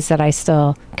celebrities that I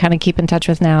still kind of keep in touch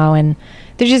with now. And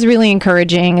they're just really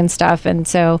encouraging and stuff. And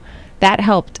so that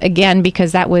helped, again,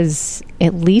 because that was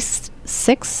at least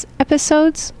 6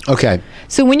 episodes. Okay.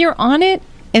 So when you're on it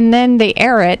and then they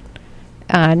air it,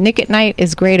 Nick at Night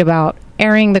is great about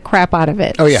airing the crap out of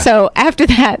it. Oh, yeah. So after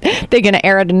that, they're going to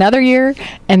air it another year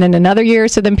and then another year.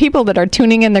 So then people that are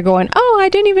tuning in, they're going, oh, I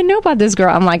didn't even know about this girl.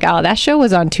 I'm like, oh, that show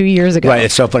was on 2 years ago. Right.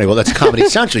 It's so funny. Well, that's Comedy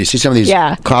Central. You see some of these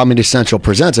Comedy Central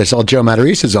presents. I saw Joe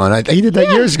Matarese on. He did that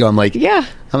years ago. I'm like,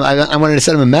 I wanted to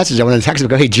send him a message. I wanted to text him and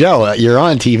go, hey, Joe, you're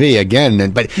on TV again.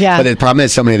 But the problem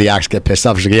is so many of the actors get pissed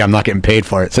off. She's like, I'm not getting paid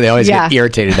for it. So they always get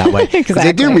irritated that way. Because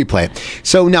they do replay it.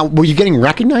 So now, were you getting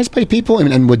recognized by people?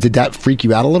 And did that freak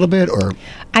you out a little bit? Or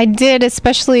I did,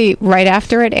 especially right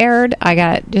after it aired. I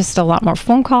got just a lot more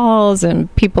phone calls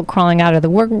and people crawling out of the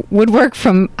woodwork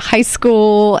from high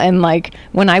school. And like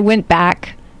when I went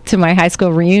back to my high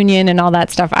school reunion and all that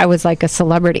stuff, I was like a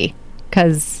celebrity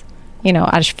because, you know,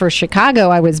 for Chicago,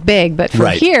 I was big, but for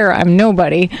here, I'm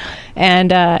nobody.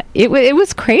 And it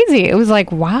was crazy. It was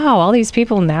like, wow, all these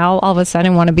people now all of a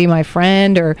sudden want to be my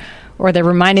friend, or they're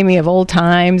reminding me of old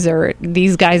times, or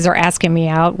these guys are asking me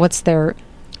out. What's their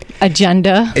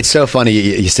agenda? It's so funny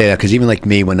you say that, because even like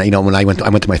me, when I went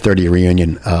to my 30th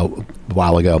reunion a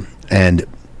while ago, and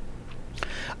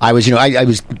I was,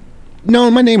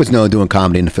 my name was known doing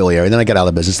comedy in the Philly area. And then I got out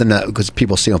of the business, and because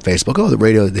people see on Facebook, the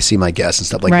radio, they see my guests and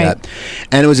stuff like that.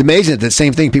 And it was amazing that the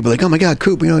same thing. People were like, oh my God,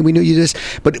 Coop, we knew you this.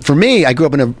 But for me, I grew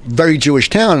up in a very Jewish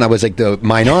town, and I was like the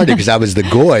minority because I was the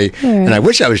goy. And I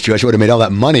wish I was Jewish. I would have made all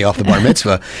that money off the bar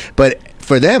mitzvah. But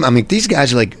for them, I mean, these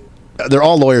guys are like, they're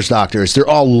all lawyers, doctors. They're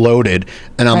all loaded.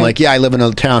 And I'm like, I live in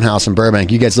a townhouse in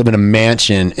Burbank. You guys live in a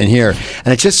mansion in here.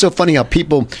 And it's just so funny how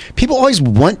people always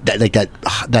want that, like that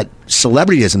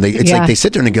celebrityism. It's like they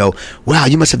sit there and they go, wow,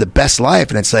 you must have the best life.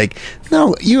 And it's like,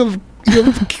 no, you have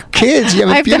kids. You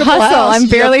have a beautiful house. I'm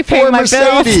barely paying my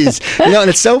Mercedes. bills. And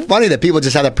it's so funny that people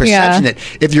just have that perception that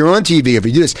if you're on TV, if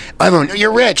you do this, everyone,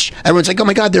 you're rich. Everyone's like, oh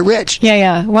my God, they're rich.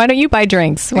 Yeah. Why don't you buy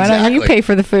drinks? Why don't you pay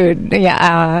for the food?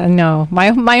 No.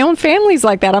 My own family's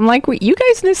like that. I'm like, you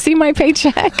guys didn't see my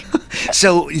paycheck.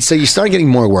 So you started getting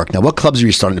more work. Now, what clubs were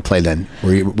you starting to play then?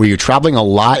 Were you traveling a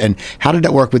lot? And how did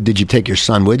that work? Did you take your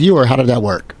son with you, or how did that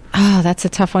work? Oh, that's a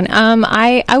tough one.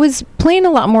 I was playing a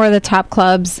lot more of the top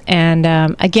clubs, and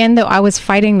again, though, I was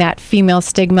fighting that female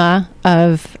stigma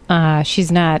of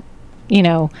she's not,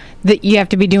 that you have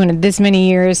to be doing it this many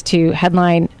years to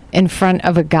headline in front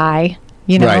of a guy,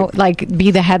 like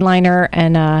be the headliner,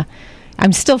 and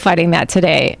I'm still fighting that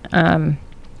today.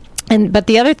 But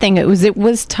the other thing, it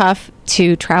was tough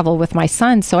to travel with my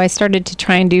son, so I started to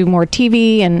try and do more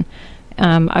TV, and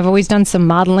I've always done some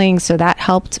modeling, so that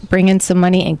helped bring in some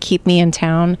money and keep me in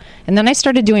town. And then I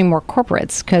started doing more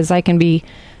corporates because I can be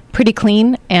pretty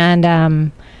clean,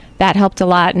 and that helped a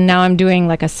lot. And now I'm doing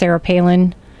like a Sarah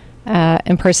Palin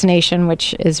impersonation,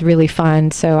 which is really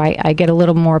fun. So I get a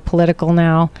little more political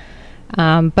now.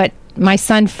 But my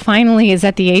son finally is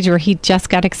at the age where he just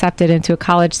got accepted into a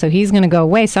college, so he's going to go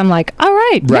away. So I'm like, all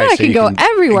right, I can go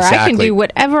everywhere. Exactly. I can do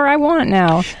whatever I want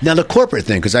now. Now the corporate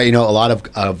thing, because a lot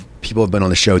of people have been on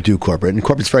the show do corporate, and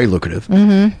corporate's very lucrative.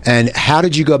 Mm-hmm. And how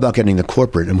did you go about getting the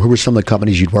corporate, and who were some of the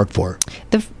companies you'd work for?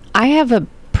 I have a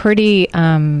pretty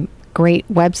great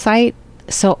website,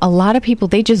 so a lot of people,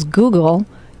 they just Google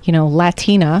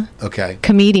Latina Okay.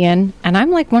 comedian, and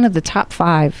I'm like one of the top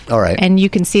 5. All right. And you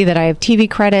can see that I have TV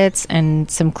credits and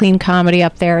some clean comedy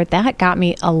up there. That got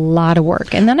me a lot of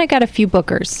work. And then I got a few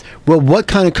bookers. Well, what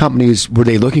kind of companies were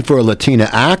they looking for? A Latina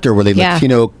actor? Were they Yeah.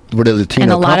 Latino? Were they Latino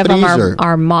And a lot of them companies,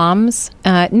 are moms.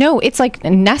 No, it's like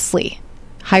Nestle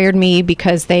hired me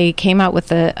because they came out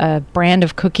with a brand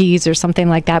of cookies or something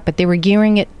like that, but they were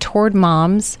gearing it toward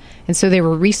moms. And so they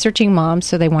were researching moms,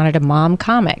 so they wanted a mom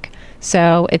comic.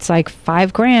 So it's like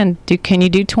 $5,000. Can you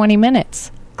do 20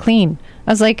 minutes clean?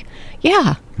 I was like,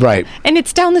 yeah. Right. And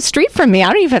it's down the street from me.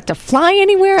 I don't even have to fly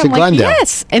anywhere. To I'm like, Glendale.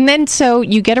 yes. And then so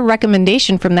you get a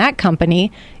recommendation from that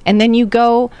company, and then you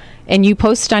go and you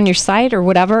post it on your site or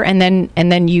whatever, and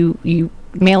then you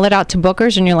mail it out to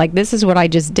bookers, and you're like, this is what I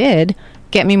just did.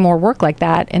 Get me more work like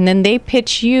that. And then they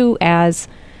pitch you as,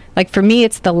 like, for me,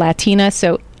 it's the Latina.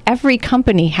 So every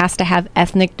company has to have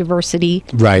ethnic diversity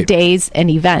Right. days and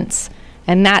events.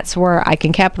 And that's where I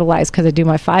can capitalize because I do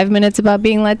my 5 minutes about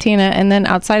being Latina. And then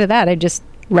outside of that, I just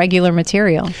regular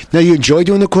material. Now, you enjoy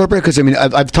doing the corporate? Because, I mean,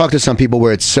 I've talked to some people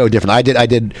where it's so different. I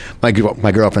did my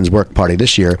girlfriend's work party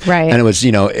this year. Right. And it was,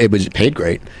 it was paid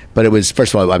great. But it was,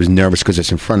 first of all, I was nervous because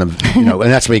it's in front of, and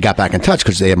that's why he got back in touch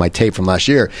because they had my tape from last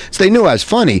year. So they knew I was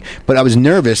funny, but I was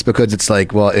nervous because it's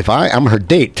like, well, if I'm her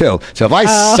date too. So if I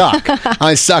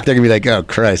suck, they're going to be like, oh,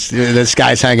 Christ, this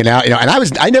guy's hanging out. And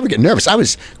I never get nervous. I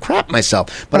was crap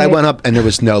myself. But I went up and there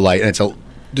was no light. And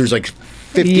there's like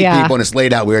 50 people and it's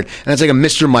laid out weird. And it's like a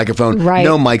Mr. Microphone,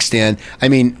 no mic stand. I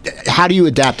mean, how do you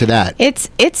adapt to that? It's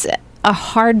a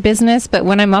hard business, but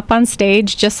when I'm up on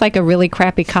stage, just like a really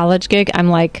crappy college gig, I'm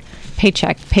like,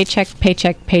 paycheck, paycheck,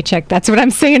 paycheck, paycheck. That's what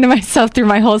I'm saying to myself through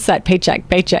my whole set. Paycheck,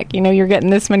 paycheck. You're getting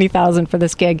this many thousand for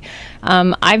this gig.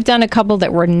 I've done a couple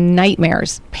that were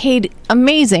nightmares, paid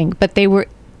amazing, but they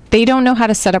don't know how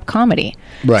to set up comedy.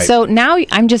 Right. So now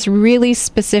I'm just really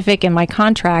specific in my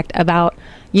contract about,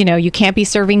 you can't be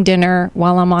serving dinner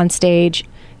while I'm on stage,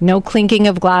 no clinking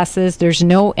of glasses, there's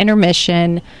no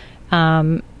intermission.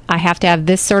 I have to have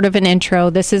this sort of an intro.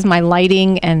 This is my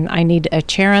lighting, and I need a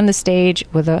chair on the stage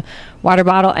with a water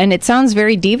bottle. And it sounds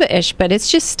very diva-ish, but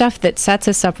it's just stuff that sets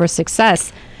us up for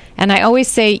success. And I always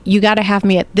say, you got to have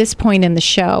me at this point in the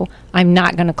show. I'm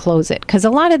not going to close it. Because a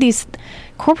lot of these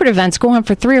corporate events go on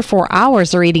for 3 or 4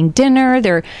 hours. They're eating dinner.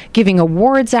 They're giving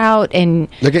awards out. And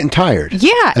they're getting tired.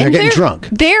 Yeah. And they're getting drunk.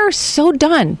 They're so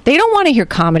done. They don't want to hear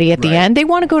comedy at the end. They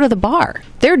want to go to the bar.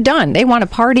 They're done. They want to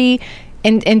party.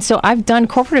 And so I've done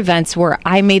corporate events where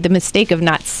I made the mistake of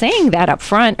not saying that up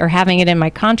front or having it in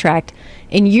my contract.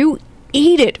 And you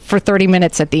eat it for 30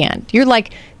 minutes at the end. You're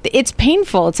like, it's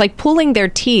painful. It's like pulling their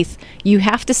teeth. You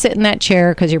have to sit in that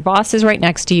chair because your boss is right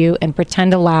next to you and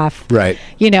pretend to laugh. Right.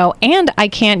 And I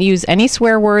can't use any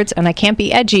swear words and I can't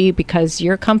be edgy because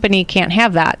your company can't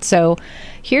have that. So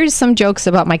here's some jokes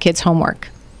about my kids' homework.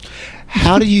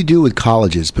 How do you do with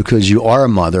colleges? Because you are a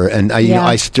mother, and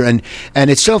I sit there, and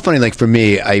it's so funny. Like for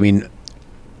me, I mean,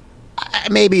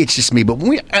 maybe it's just me, but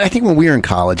I think when we were in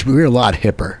college, we were a lot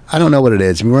hipper. I don't know what it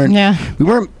is. We weren't.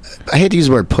 I hate to use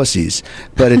the word pussies,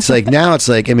 but it's like now it's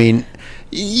like, I mean,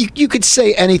 you could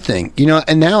say anything,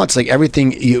 and now it's like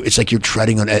everything, it's like you're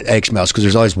treading on eggshells because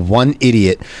there's always one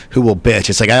idiot who will bitch.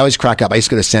 It's like I always crack up. I used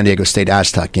to go to San Diego State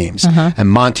Aztec games, and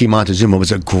Monty Montezuma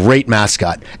was a great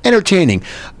mascot, entertaining.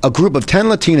 A group of 10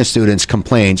 Latina students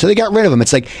complained, so they got rid of him.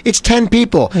 It's like, it's 10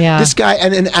 people. Yeah. This guy,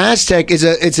 and an Aztec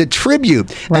it's a tribute.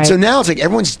 Right. And so now it's like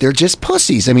they're just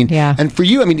pussies. I mean, and for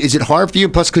you, I mean, is it hard for you?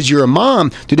 Plus, because you're a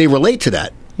mom, do they relate to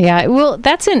that? Yeah, well,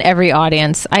 that's in every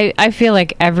audience. I feel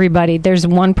like everybody, there's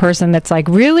one person that's like,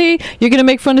 really? You're going to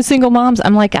make fun of single moms?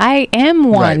 I'm like, I am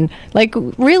one. Right. Like,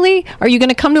 really? Are you going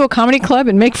to come to a comedy club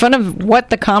and make fun of what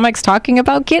the comic's talking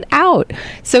about? Get out.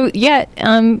 So, yeah,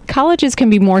 colleges can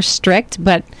be more strict,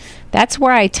 but that's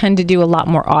where I tend to do a lot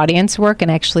more audience work and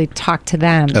actually talk to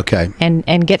them. Okay.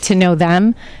 And get to know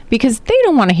them because they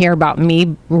don't want to hear about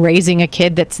me raising a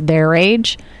kid that's their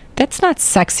age. That's not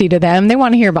sexy to them. They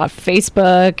want to hear about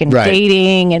Facebook and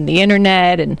dating and the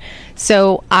internet. And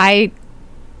so I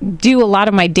do a lot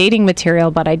of my dating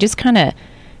material, but I just kind of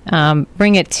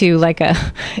bring it to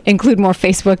include more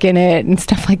Facebook in it and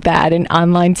stuff like that and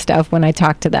online stuff when I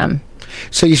talk to them.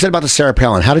 So you said about the Sarah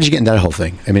Palin. How did you get into that whole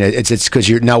thing? I mean, it's because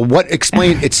you're now. What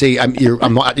explain? It's your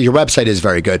website is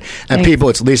very good, and Thanks. people.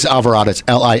 It's Lisa Alvarado. It's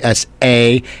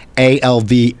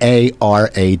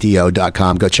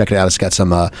LisaAlvarado.com. Go check it out. It's got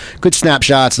some good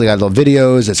snapshots. They got little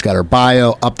videos. It's got her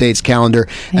bio, updates, calendar,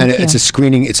 and it's a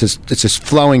screening. It's a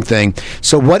flowing thing.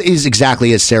 So what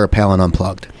exactly is Sarah Palin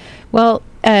Unplugged? Well,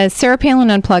 Sarah Palin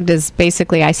Unplugged is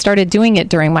basically, I started doing it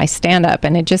during my stand-up,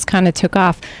 and it just kind of took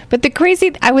off. But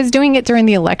I was doing it during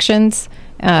the elections,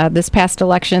 this past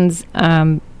elections.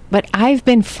 But I've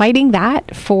been fighting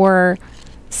that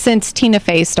since Tina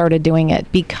Fey started doing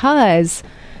it, because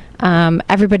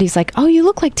everybody's like, oh, you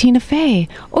look like Tina Fey.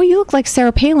 Oh, you look like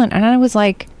Sarah Palin. And I was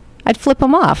like, I'd flip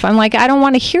them off. I'm like, I don't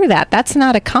want to hear that. That's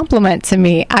not a compliment to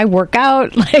me. I work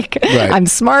out. Like, right. I'm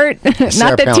smart. Not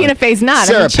that Palin. Tina Fey's not.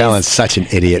 Sarah Palin's such an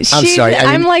idiot. I'm sorry.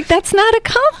 I'm like, that's not a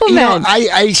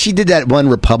compliment. She did that one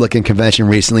Republican convention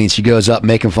recently, and she goes up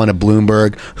making fun of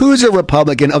Bloomberg, who's a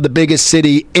Republican of the biggest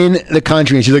city in the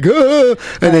country. And she's like, and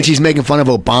then she's making fun of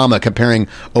Obama, comparing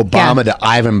Obama to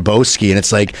Ivan Boesky. And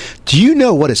it's like, do you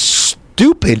know what a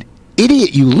stupid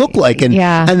idiot you look like?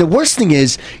 And the worst thing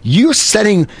is, you're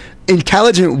setting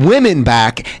intelligent women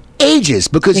back ages,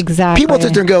 because people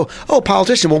sit there and go, oh,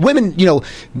 politician, well, women,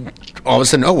 all of a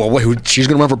sudden, she's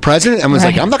going to run for president? And I was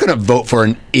like, I'm not going to vote for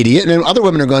an idiot. And then other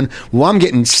women are going, well, I'm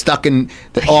getting stuck in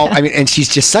and she's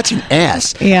just such an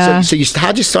ass. Yeah. So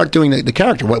how'd you start doing the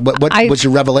character? What was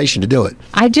your revelation to do it?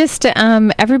 I just,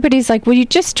 everybody's like, well, you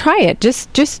just try it.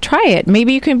 Just try it.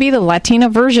 Maybe you can be the Latina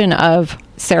version of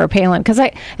Sarah Palin.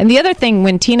 And the other thing,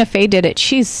 when Tina Fey did it,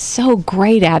 she's so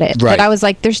great at it that I was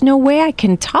like, there's no way I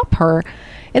can top her.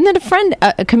 And then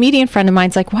a comedian friend of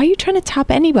mine's like, why are you trying to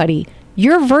top anybody?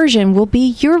 Your version will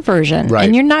be your version. Right.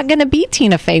 And you're not going to be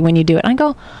Tina Fey when you do it. And I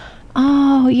go,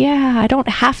 oh, yeah, I don't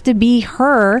have to be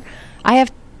her. I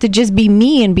have to just be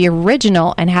me and be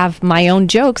original and have my own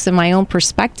jokes and my own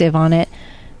perspective on it.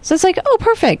 So it's like, oh,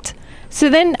 perfect. So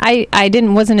then I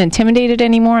wasn't intimidated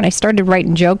anymore, and I started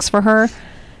writing jokes for her.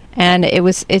 And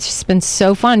it's just been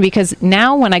so fun, because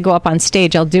now when I go up on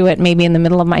stage, I'll do it maybe in the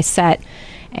middle of my set,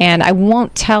 and I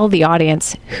won't tell the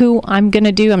audience who I'm going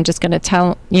to do. I'm just going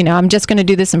to I'm just going to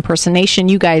do this impersonation.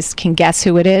 You guys can guess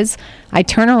who it is. I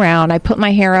turn around, I put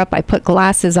my hair up, I put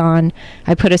glasses on,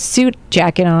 I put a suit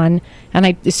jacket on,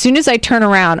 and as soon as I turn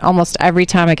around, almost every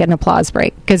time I get an applause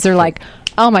break, because they're like,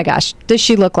 oh my gosh, does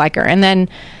she look like her? And then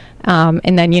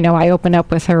I open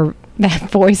up with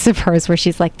that voice of hers where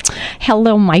she's like,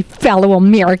 hello, my fellow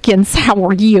Americans, how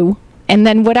are you? And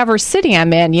then whatever city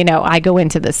I'm in, I go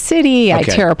into the city, I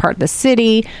tear apart the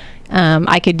city.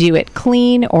 I could do it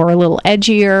clean or a little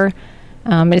edgier.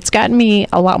 It's gotten me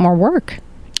a lot more work.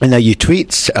 And now you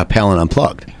tweet Palin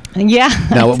Unplugged. Yeah.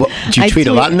 Now, do you tweet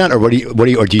a lot in that, or do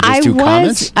you just do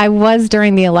comments? I was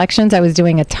during the elections. I was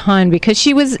doing a ton, because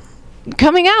she was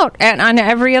coming out on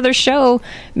every other show,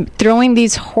 throwing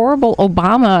these horrible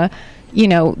Obama,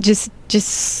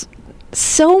 just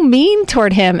so mean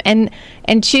toward him. And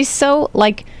she's so,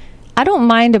 like, I don't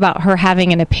mind about her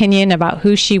having an opinion about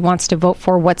who she wants to vote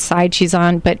for, what side she's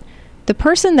on, but the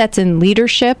person that's in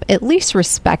leadership, at least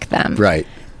respect them. Right.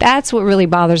 That's what really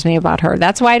bothers me about her.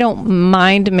 That's why I don't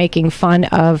mind making fun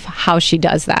of how she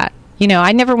does that.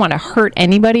 I never want to hurt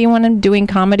anybody when I'm doing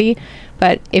comedy,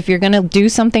 but if you're going to do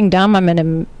something dumb, I'm going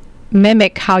to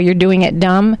mimic how you're doing it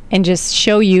dumb and just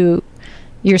show you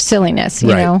your silliness, you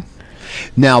know?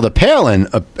 Now, the Palin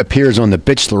appears on The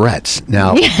Bitchlerettes.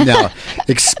 Now,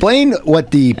 explain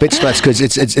what The Bitchlerettes, because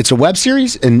it's a web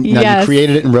series, and now you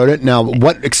created it and wrote it. Now,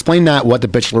 explain what The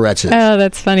Bitchlerettes is. Oh,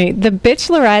 that's funny. The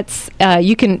Bitchlerettes,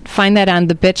 you can find that on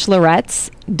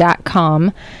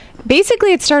thebitchlerettes.com.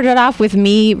 Basically, it started off with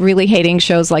me really hating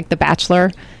shows like The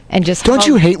Bachelor. And just don't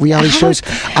you hate reality shows?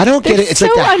 I don't get it. It's so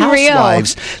like the unreal.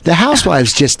 Housewives. The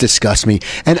Housewives just disgust me.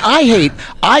 And I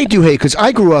do hate, because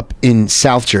I grew up in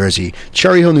South Jersey,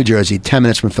 Cherry Hill, New Jersey, 10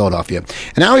 minutes from Philadelphia.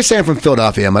 And I always say I'm from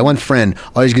Philadelphia. My one friend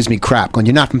always gives me crap going,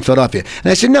 you're not from Philadelphia.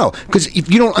 And I said, no, because if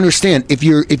you don't understand, if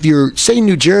you're saying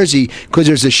New Jersey, because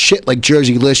there's a shit like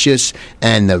Jerseylicious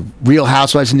and the Real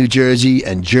Housewives of New Jersey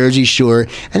and Jersey Shore,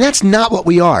 and that's not what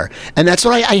we are. And that's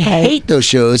why I hate those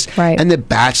shows. Right. And The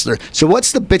Bachelor. So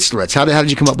what's The Bitchlerettes? How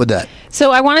did you come up with that? So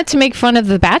I wanted to make fun of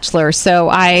The Bachelor, so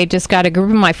I just got a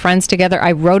group of my friends together.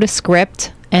 I wrote a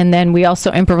script, and then we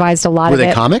also improvised a lot of it. Were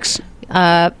they comics?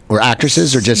 Or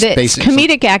actresses, or just basic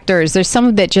comedic actors? There's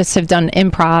some that just have done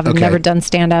improv and never done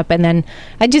stand-up, and then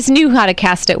I just knew how to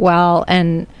cast it well,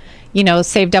 and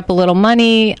saved up a little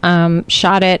money,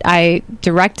 shot it, I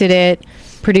directed it,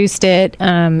 produced it,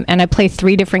 and I play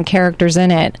 3 different characters in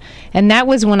it. And that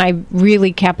was when I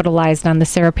really capitalized on the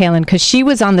Sarah Palin, because she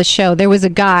was on the show. There was a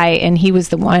guy, and he was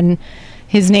the one,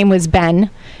 his name was Ben,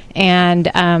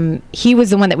 and he was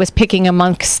the one that was picking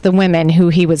amongst the women who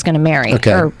he was going to marry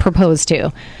or propose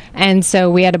to. And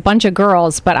so we had a bunch of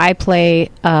girls, but I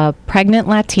play a pregnant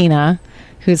Latina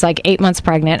who's like 8 months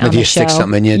pregnant on the show. Do you stick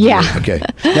something in you? Yeah. Okay.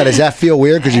 Now, does that feel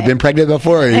weird because you've been pregnant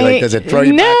before? Or does it throw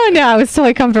you back? No, I was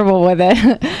totally comfortable with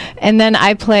it. And then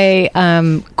I play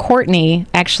Courtney,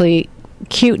 actually,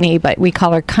 Cutney, but we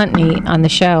call her Cuntney on the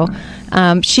show.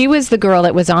 She was the girl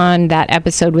that was on that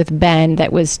episode with Ben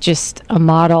that was just a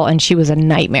model, and she was a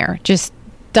nightmare. Just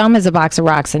dumb as a box of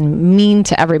rocks and mean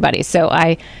to everybody. So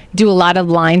I do a lot of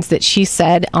lines that she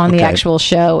said on the actual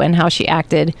show and how she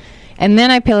acted. And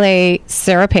then I play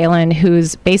Sarah Palin,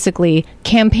 who's basically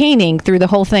campaigning through the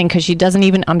whole thing because she doesn't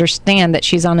even understand that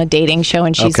she's on a dating show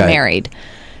and she's married.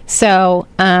 So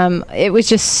it was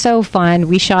just so fun.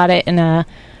 We shot it in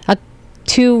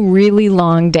 2 really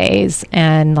long days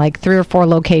and like 3 or 4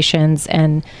 locations,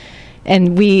 and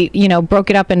we, broke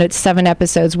it up into 7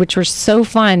 episodes, which were so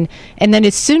fun. And then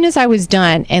as soon as I was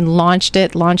done and launched the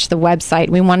website,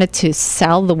 we wanted to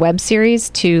sell the web series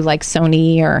to like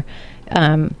Sony or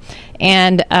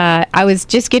and I was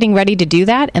just getting ready to do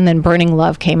that, and then Burning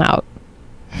Love came out.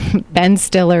 Ben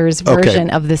Stiller's version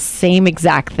of the same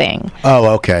exact thing.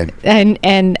 Oh, okay.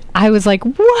 And I was like,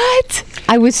 what?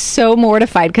 I was so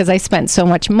mortified because I spent so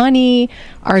much money.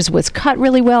 Ours was cut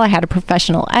really well. I had a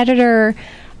professional editor.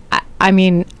 I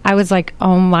mean, I was like,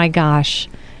 oh my gosh,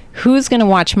 who's going to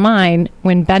watch mine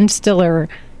when Ben Stiller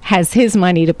has his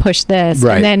money to push this?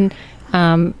 Right. And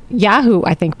then Yahoo,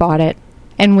 I think, bought it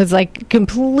and was like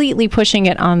completely pushing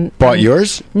it on. Bought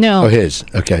yours? No. Oh, his.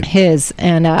 Okay. His.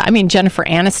 And I mean, Jennifer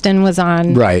Aniston was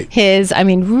on his. I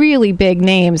mean, really big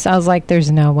names. I was like,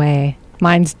 there's no way.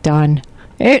 Mine's done.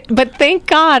 But thank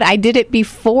God I did it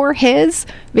before his,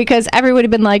 because everyone would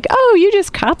have been like, oh, you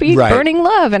just copied Burning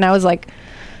Love. And I was like,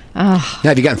 oh. Now,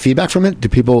 have you gotten feedback from it? Do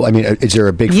people, I mean, is there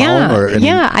a big following?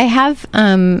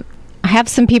 I have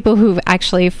some people who've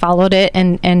actually followed it,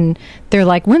 and they're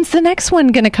like, when's the next one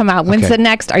going to come out? When's the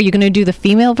next? Are you going to do the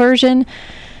female version?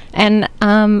 And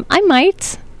I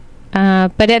might,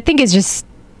 but I think it's just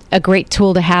a great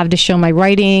tool to have to show my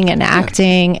writing and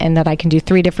acting, and that I can do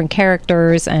 3 different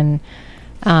characters and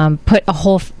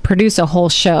produce a whole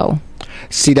show.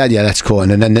 See that? Yeah, that's cool.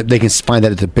 And then they can find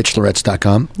that at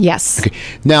thebitchlorettes.com. Yes. Okay.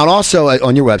 Now, and also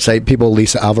on your website,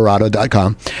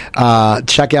 LisaAlvarado.com,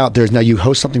 check out, now you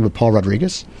host something with Paul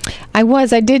Rodriguez? I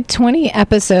did 20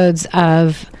 episodes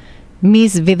of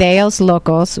Mis Videos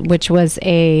Locos, which was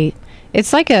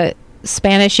it's like a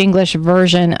Spanish-English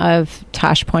version of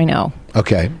Tosh.0.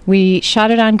 Okay. We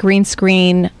shot it on green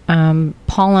screen.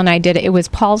 Paul and I did it. It was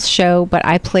Paul's show, but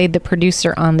I played the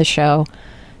producer on the show.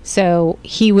 So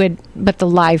but the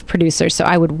live producer. So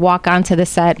I would walk onto the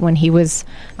set when he was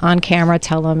on camera,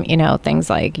 tell him,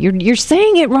 things like, you're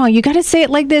saying it wrong. You got to say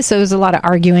it like this. So it was a lot of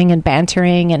arguing and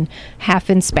bantering and half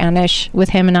in Spanish with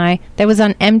him and I. That was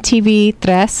on MTV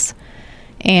Tres.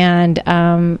 And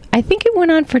I think it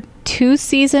went on for 2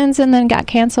 seasons and then got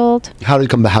canceled. How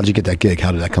did you get that gig?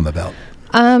 How did that come about?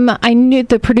 I knew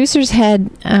the producers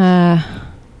had,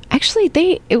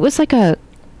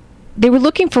 they were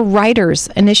looking for writers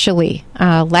initially,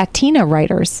 Latina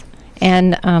writers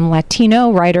and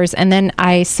Latino writers. And then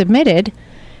I submitted,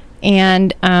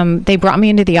 and they brought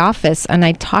me into the office, and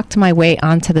I talked my way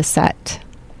onto the set.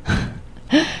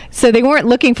 So they weren't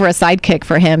looking for a sidekick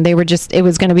for him. It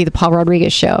was going to be the Paul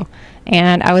Rodriguez show.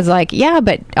 And I was like, yeah,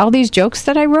 but all these jokes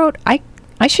that I wrote, I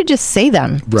should just say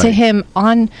them to him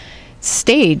on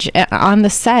stage, on the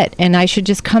set, and I should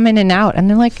just come in and out. And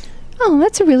they're like, oh,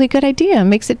 that's a really good idea. It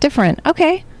makes it different.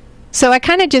 Okay. So I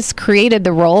kind of just created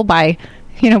the role by,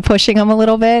 pushing them a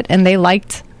little bit, and they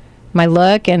liked my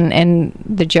look and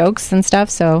the jokes and stuff,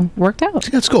 so worked out.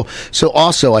 That's cool. So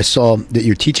also I saw that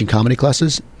you're teaching comedy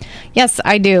classes. Yes,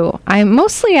 I do. I'm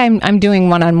doing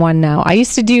one-on-one now. I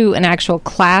used to do an actual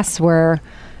class where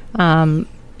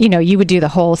you would do the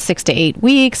whole 6 to 8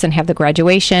 weeks and have the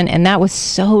graduation, and that was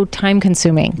so time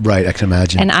consuming. Right, I can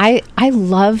imagine. And I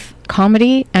love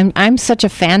comedy. I'm such a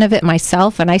fan of it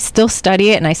myself, and I still study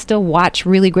it, and I still watch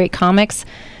really great comics.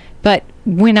 But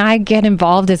when I get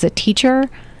involved as a teacher,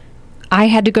 I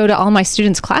had to go to all my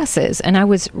students' classes, and I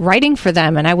was writing for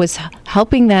them, and I was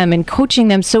helping them and coaching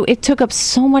them. So it took up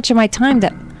so much of my time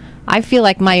that I feel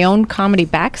like my own comedy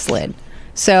backslid.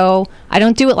 So I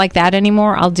don't do it like that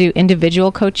anymore. I'll do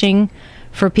individual coaching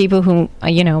for people who,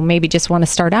 maybe just want to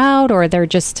start out, or they're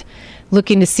just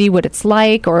looking to see what it's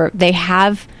like, or they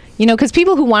have, because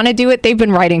people who want to do it, they've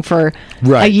been writing for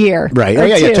a year. Right. Oh,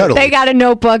 yeah, totally. They got a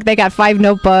notebook. They got 5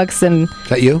 notebooks. And is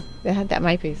that you? That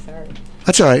might be. Sorry.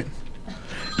 That's all right.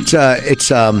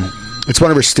 It's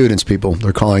one of her students, people.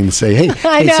 They're calling to say, hey,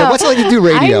 so what's it like to do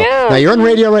radio? Now, you're on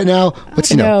radio right now.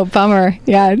 No, bummer.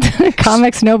 Yeah,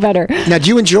 comics know better. Now, do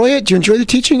you enjoy it? Do you enjoy the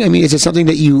teaching? I mean, is it something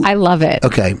that you... I love it.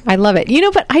 Okay. I love it.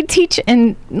 But I teach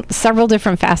in several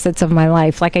different facets of my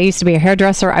life. Like, I used to be a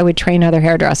hairdresser. I would train other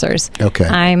hairdressers. Okay.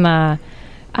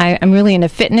 I'm really into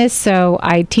fitness, so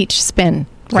I teach spin.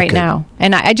 right now.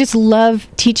 And I just love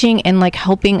teaching and like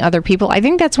helping other people. I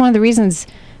think that's one of the reasons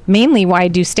mainly why I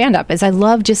do stand up is I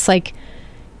love just like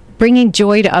bringing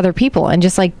joy to other people and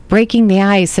just like breaking the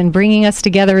ice and bringing us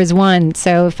together as one.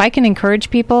 So if I can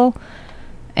encourage people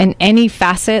in any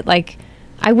facet, like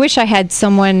I wish I had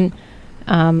someone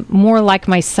more like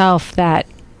myself that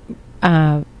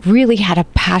really had a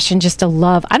passion, just a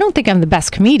love. I don't think I'm the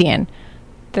best comedian.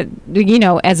 That, you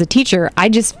know, as a teacher, I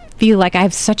just feel like I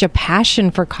have such a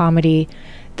passion for comedy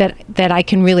that I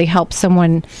can really help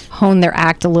someone hone their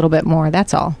act a little bit more.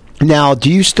 That's all. Now,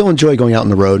 do you still enjoy going out on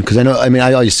the road? Because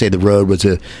I always say the road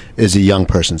is a young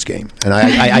person's game, and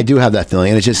I do have that feeling.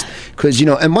 And it's just because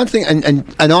and one thing,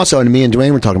 and also, and me and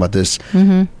Dwayne were talking about this.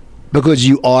 Mm-hmm. Because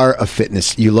you are a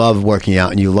fitness, you love working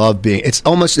out, and you love being. It's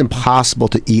almost impossible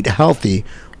to eat healthy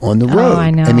on the road. Oh,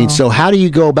 I know. I mean, so how do you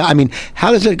go about? I mean,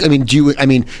 how does it? I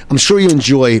mean, I'm sure you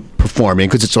enjoy performing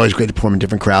because it's always great to perform in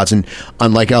different crowds. And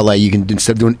unlike LA, you can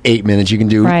instead of doing 8 minutes, you can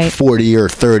do 40 or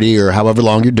 30 or however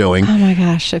long you're doing. Oh my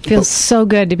gosh, it feels so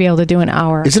good to be able to do an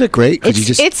hour. Isn't it great?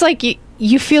 It's like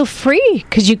you feel free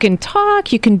because you can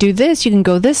talk, you can do this, you can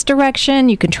go this direction,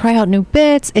 you can try out new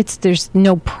bits. There's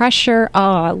no pressure.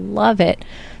 Oh, I love it.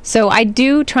 So I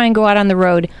do try and go out on the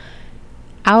road.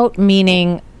 Out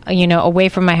meaning, away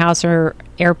from my house or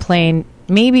airplane,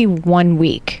 maybe 1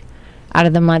 week out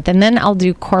of the month. And then I'll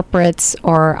do corporates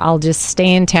or I'll just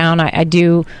stay in town. I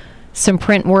do some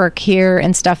print work here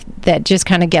and stuff that just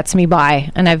kind of gets me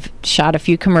by. And I've shot a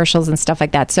few commercials and stuff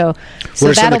like that. So what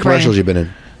are some of the commercials you've been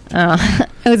in? I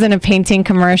was in a painting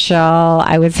commercial.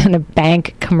 I was in a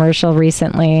bank commercial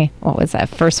recently. What was that?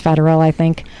 First Federal, I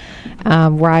think,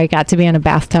 where I got to be in a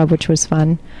bathtub, which was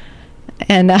fun.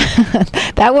 And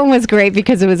that one was great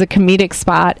because it was a comedic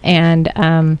spot. And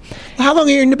how long are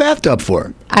you in the bathtub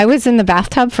for? I was in the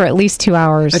bathtub for at least 2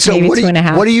 hours, and so maybe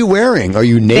 2.5. What are you wearing? Are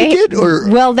you naked or?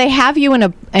 Well, they have you in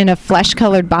a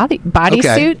flesh-colored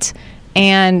bodysuit,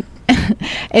 and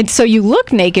so you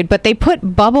look naked, but they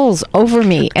put bubbles over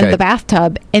me in the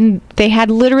bathtub, and they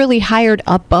had literally hired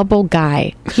a bubble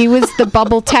guy. He was the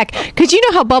bubble tech, because you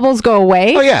know how bubbles go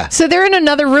away. Oh yeah. So they're in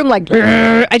another room, like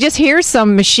I just hear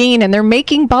some machine, and they're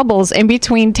making bubbles in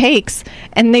between takes,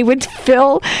 and they would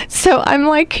fill. So I'm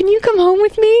like, can you come home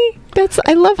with me?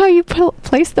 I love how you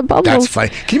place the bubbles. That's funny.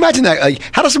 Can you imagine that? Like,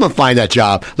 how does someone find that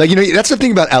job? Like, that's the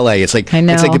thing about LA. It's like, I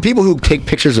know. It's like the people who take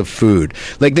pictures of food.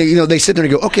 Like, they sit there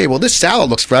and go, okay, well, this salad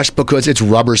looks fresh because it's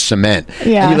rubber cement.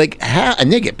 Yeah. And you're like, how?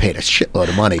 And they get paid a shitload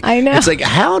of money. I know. It's like,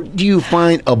 how do you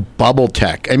find a bubble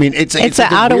tech? I mean, it's an like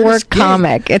out of work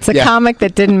comic. It's a comic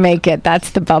that didn't make it.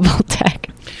 That's the bubble tech.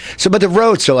 So, but the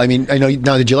road. So, I mean, I know.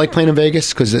 Now, did you like playing in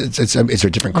Vegas? Because it's a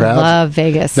different crowd. I love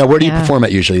Vegas. Now, where do you perform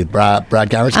at usually? Brad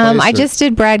Garrett's place? I just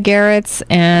did Brad Garrett's,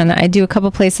 and I do a couple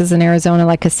places in Arizona,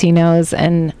 like casinos.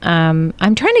 And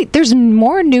I'm trying to. There's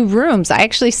more new rooms. I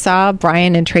actually saw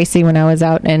Brian and Tracy when I was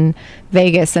out in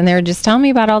Vegas, and they were just telling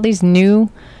me about all these new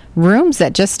rooms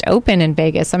that just opened in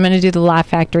Vegas. I'm going to do the Laugh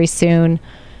Factory soon,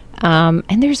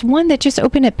 and there's one that just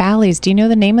opened at Bally's. Do you know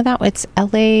the name of that? It's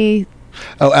L.A.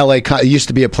 Oh, LA. It used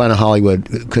to be at Planet Hollywood,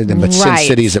 but Sin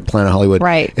City is at Planet Hollywood.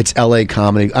 Right. It's LA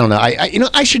Comedy. I don't know.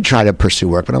 I should try to pursue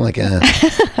work, but I'm like,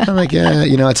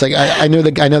 it's like I know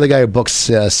the guy who books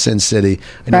Sin City.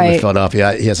 I know in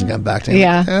Philadelphia. He hasn't gotten back to me.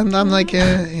 Yeah. And I'm like,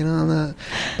 I'm not.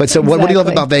 But so, what do you love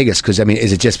about Vegas? Because I mean,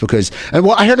 is it just because?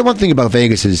 I heard one thing about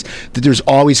Vegas is that there's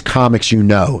always comics So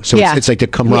it's like the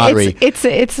camaraderie.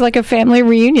 It's like a family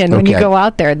reunion when you go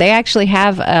out there. They actually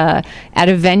have at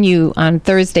a venue on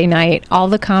Thursday night. All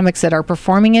the comics that are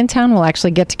performing in town will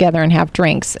actually get together and have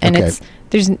drinks, and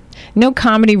there's no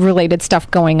comedy related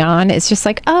stuff going on. It's just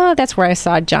like, oh, that's where I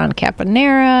saw John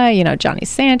Caponera. Johnny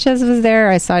Sanchez was there.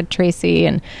 I saw Tracy,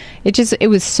 and it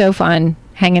was so fun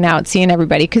hanging out, seeing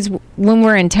everybody, because when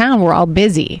we're in town, we're all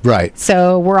busy. Right.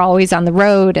 So we're always on the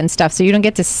road and stuff, so you don't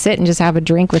get to sit and just have a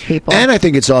drink with people. And I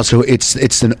think it's also,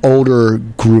 it's an older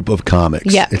group of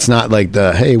comics. Yeah. It's not like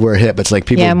hey, we're hip. It's like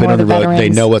people who've been on the road, veterans. they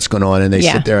know what's going on, and they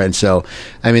sit there. And so,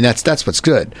 I mean, that's what's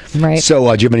good. Right.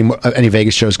 So do you have any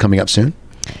Vegas shows coming up soon?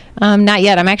 Not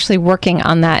yet. I'm actually working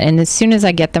on that, and as soon as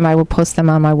I get them, I will post them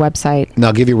on my website. And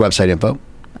I'll give you website info.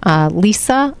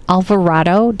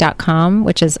 LisaAlvarado.com,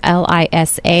 which is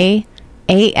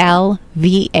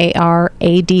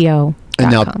LisaAlvarado.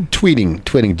 And now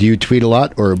tweeting. Do you tweet a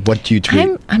lot, or what do you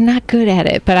tweet? I'm not good at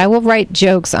it, but I will write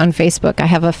jokes on Facebook. I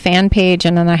have a fan page,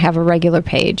 and then I have a regular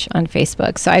page on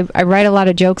Facebook. So I write a lot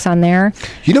of jokes on there.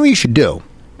 You know what you should do?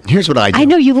 Here's what I do. I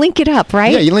know you link it up,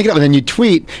 right? Yeah, you link it up and then you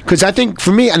tweet. Because I think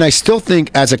for me, and I still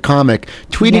think as a comic,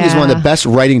 tweeting is one of the best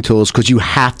writing tools because you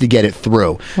have to get it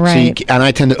through. Right. So and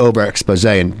I tend to overexpose,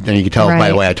 and then you can tell by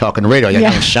the way I talk on the radio, I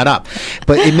can't shut up.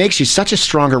 But it makes you such a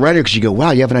stronger writer because you go,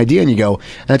 wow, you have an idea, and you go,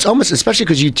 and it's almost, especially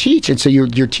because you teach, and so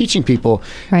you're teaching people,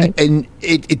 right. And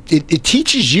it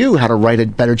teaches you how to write a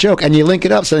better joke, and you link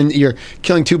it up, so then you're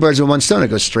killing two birds with one stone. It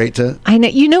goes straight to. I know.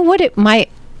 You know what?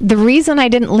 The reason I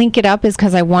didn't link it up is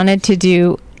because I wanted to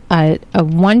do a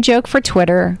one joke for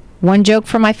Twitter, one joke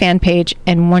for my fan page,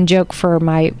 and one joke for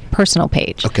my personal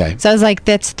page. Okay. So I was like,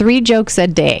 that's 3 jokes a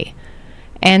day.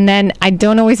 And then I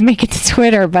don't always make it to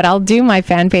Twitter, but I'll do my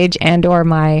fan page and or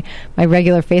my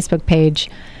regular Facebook page.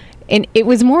 And it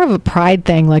was more of a pride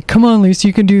thing, like, come on, Lisa,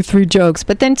 you can do 3 jokes.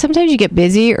 But then sometimes you get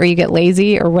busy or you get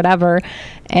lazy or whatever.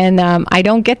 And I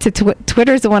don't get to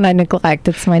Twitter's the one I neglect.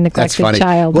 It's my neglected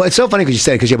child. Well, it's so funny because you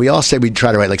said it, because we all say we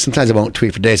try to write. Like sometimes I won't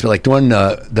tweet for days, but like during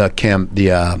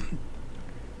the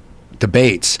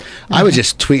debates, I was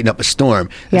just tweeting up a storm.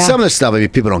 And some of the stuff, I mean,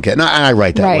 people don't get. And I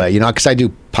write that way, because I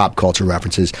do pop culture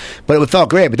references. But it felt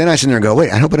great. But then I sit there and go,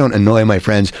 wait, I hope I don't annoy my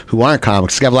friends who aren't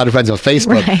comics. 'Cause I have a lot of friends on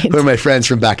Facebook who are my friends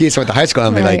from back east. I went to high school.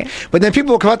 And I'm like, but then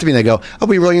people will come up to me and they go, oh,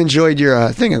 we really enjoyed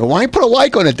your thing. I go, why don't you put a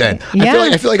like on it then? Yeah.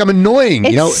 I feel like I'm annoying.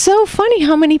 It's so funny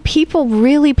how many people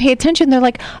really pay attention. They're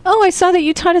like, oh, I saw that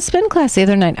you taught a spin class the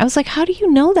other night. I was like, how do you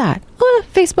know that? Oh,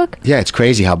 Facebook. Yeah, it's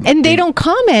crazy how. And they don't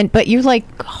comment, but you're like,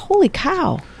 holy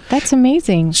cow. That's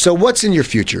amazing. So, what's in your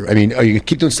future? I mean, are you gonna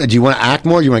keep doing? Do you want to act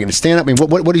more? Do you want to get into stand up? I mean,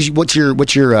 what's your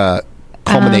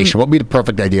culmination? What would be the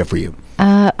perfect idea for you?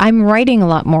 I'm writing a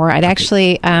lot more. I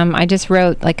just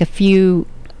wrote like a few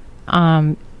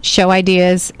show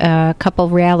ideas, a couple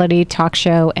reality talk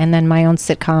show, and then my own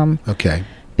sitcom. Okay.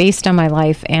 Based on my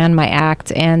life and my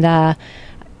act, and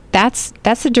that's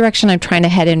the direction I'm trying to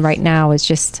head in right now. Is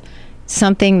just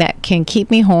something that can keep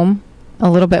me home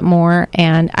a little bit more,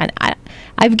 and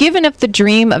I've given up the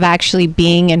dream of actually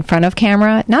being in front of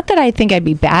camera. Not that I think I'd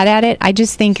be bad at it. I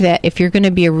just think that if you're going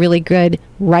to be a really good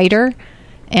writer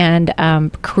and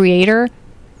creator,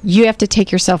 you have to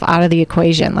take yourself out of the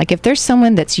equation. Like if there's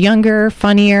someone that's younger,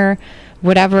 funnier,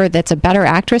 whatever, that's a better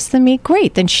actress than me,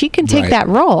 great. Then she can take that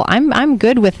role. I'm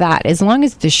good with that. As long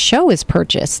as the show is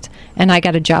purchased and I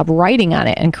got a job writing on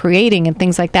it and creating and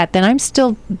things like that, then I'm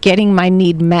still getting my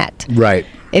need met. Right.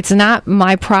 It's not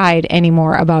my pride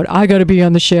anymore about, I got to be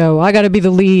on the show. I got to be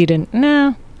the lead. And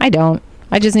no, I don't.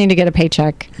 I just need to get a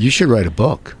paycheck. You should write a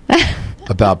book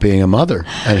about being a mother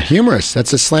and humorous.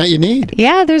 That's a slant you need.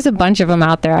 Yeah, there's a bunch of them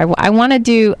out there.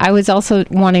 I was also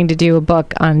wanting to do a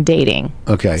book on dating.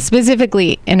 Okay.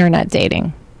 Specifically internet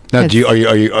dating. Now, do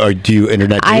you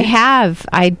internet date? I have.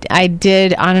 I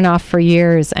did on and off for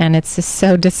years, and it's just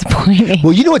so disappointing.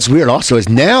 Well, you know what's weird also is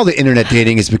now the internet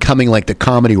dating is becoming like the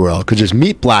comedy world because there's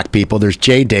Meet Black People, there's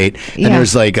J-Date, and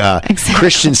there's like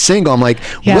Christian Single. I'm like,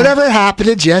 whatever happened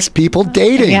to just people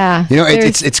dating? Yeah.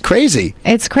 It's crazy.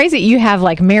 It's crazy. You have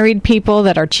like married people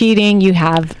that are cheating. You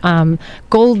have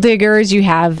gold diggers. You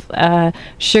have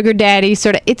sugar daddy.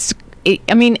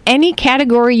 Any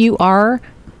category you are,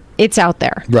 it's out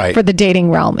there for the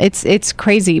dating realm. It's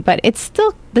crazy, but it's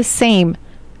still the same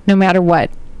no matter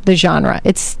what the genre.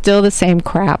 It's still the same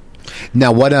crap.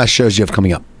 Now, what shows you have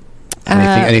coming up?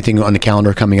 Anything on the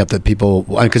calendar coming up that people...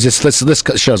 Because this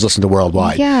show's listened to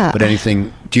worldwide. Yeah. But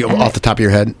anything... Do you off the top of your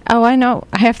head? Oh, I know.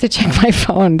 I have to check my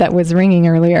phone. That was ringing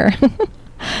earlier.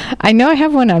 I know I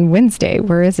have one on Wednesday.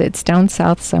 Where is it? It's down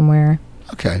south somewhere.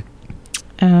 Okay.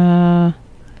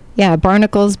 Yeah,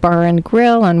 Barnacles Bar and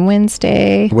Grill on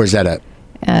Wednesday. Where's that at?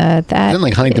 That isn't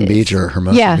like Huntington Beach or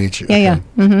Hermosa Beach? Yeah.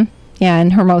 Mm-hmm. Yeah,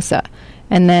 in Hermosa.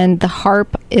 And then the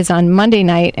Harp is on Monday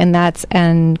night, and that's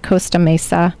in Costa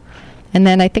Mesa. And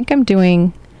then I think I'm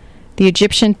doing the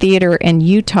Egyptian Theater in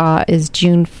Utah is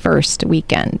June 1st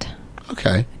weekend.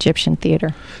 Okay. Egyptian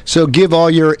Theater. So give all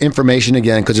your information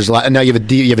again, because there's a lot. And now you have a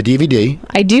DVD.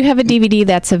 I do have a DVD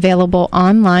that's available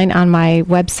online on my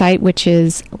website, which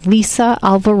is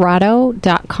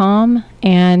lisaalvarado.com.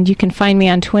 And you can find me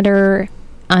on Twitter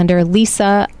under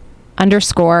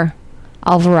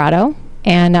Lisa_Alvarado.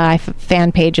 And I have a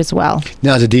fan page as well.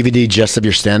 Now, is the DVD just of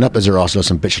your stand-up? Is there also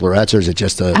some bachelorettes, or is it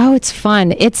just a... Oh, it's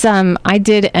fun. It's I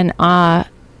did an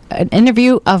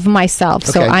interview of myself.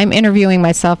 Okay. So I'm interviewing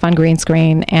myself on green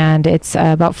screen, and it's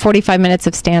about 45 minutes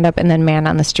of stand-up and then man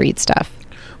on the street stuff.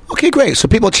 Okay, great. So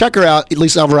people check her out,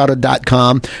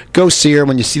 elisealvarado.com. Go see her.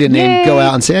 When you see the name, Yay. go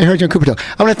out and say, I heard you on Cooper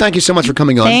Talk. I want to thank you so much for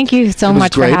coming on. Thank you so It was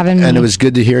much great, for having me. And it was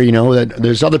good to hear, that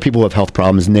there's other people who have health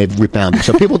problems and they've rebounded.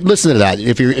 So people listen to that.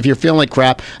 If you're feeling like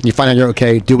crap and you find out you're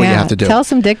okay, do what you have to do. Tell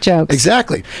some dick jokes.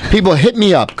 Exactly. People, hit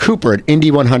me up, Cooper at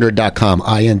indie100.com,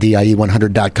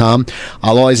 INDIE100.com.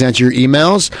 I'll always answer your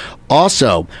emails.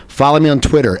 Also, follow me on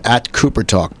Twitter at Cooper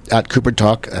Talk. At Cooper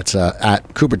Talk. That's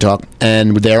at Cooper Talk.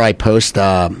 And there I post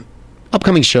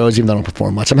upcoming shows, even though I don't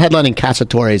perform much. I'm headlining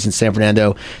Casator's in San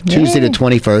Fernando, Tuesday the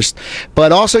 21st.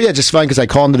 But also, just fun because I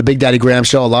call into the Big Daddy Graham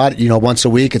Show a lot, once a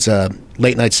week. It's a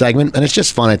late night segment, and it's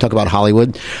just fun. I talk about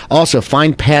Hollywood. Also,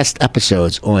 find past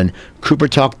episodes on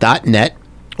coopertalk.net,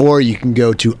 or you can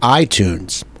go to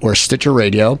iTunes or Stitcher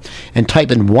Radio and type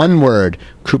in one word,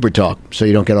 Cooper Talk, so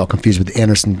you don't get all confused with the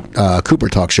Anderson Cooper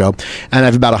Talk Show. And I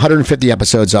have about 150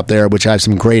 episodes up there, which I have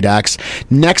some great acts.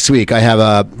 Next week, I have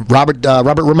Robert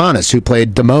Romanus, who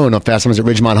played Damone on Fast Times at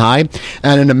Ridgemont High,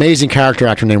 and an amazing character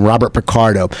actor named Robert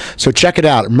Picardo. So check it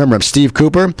out. Remember, I'm Steve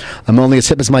Cooper. I'm only as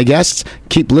hip as my guests.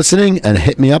 Keep listening and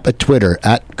hit me up at Twitter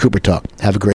at Cooper Talk. Have a great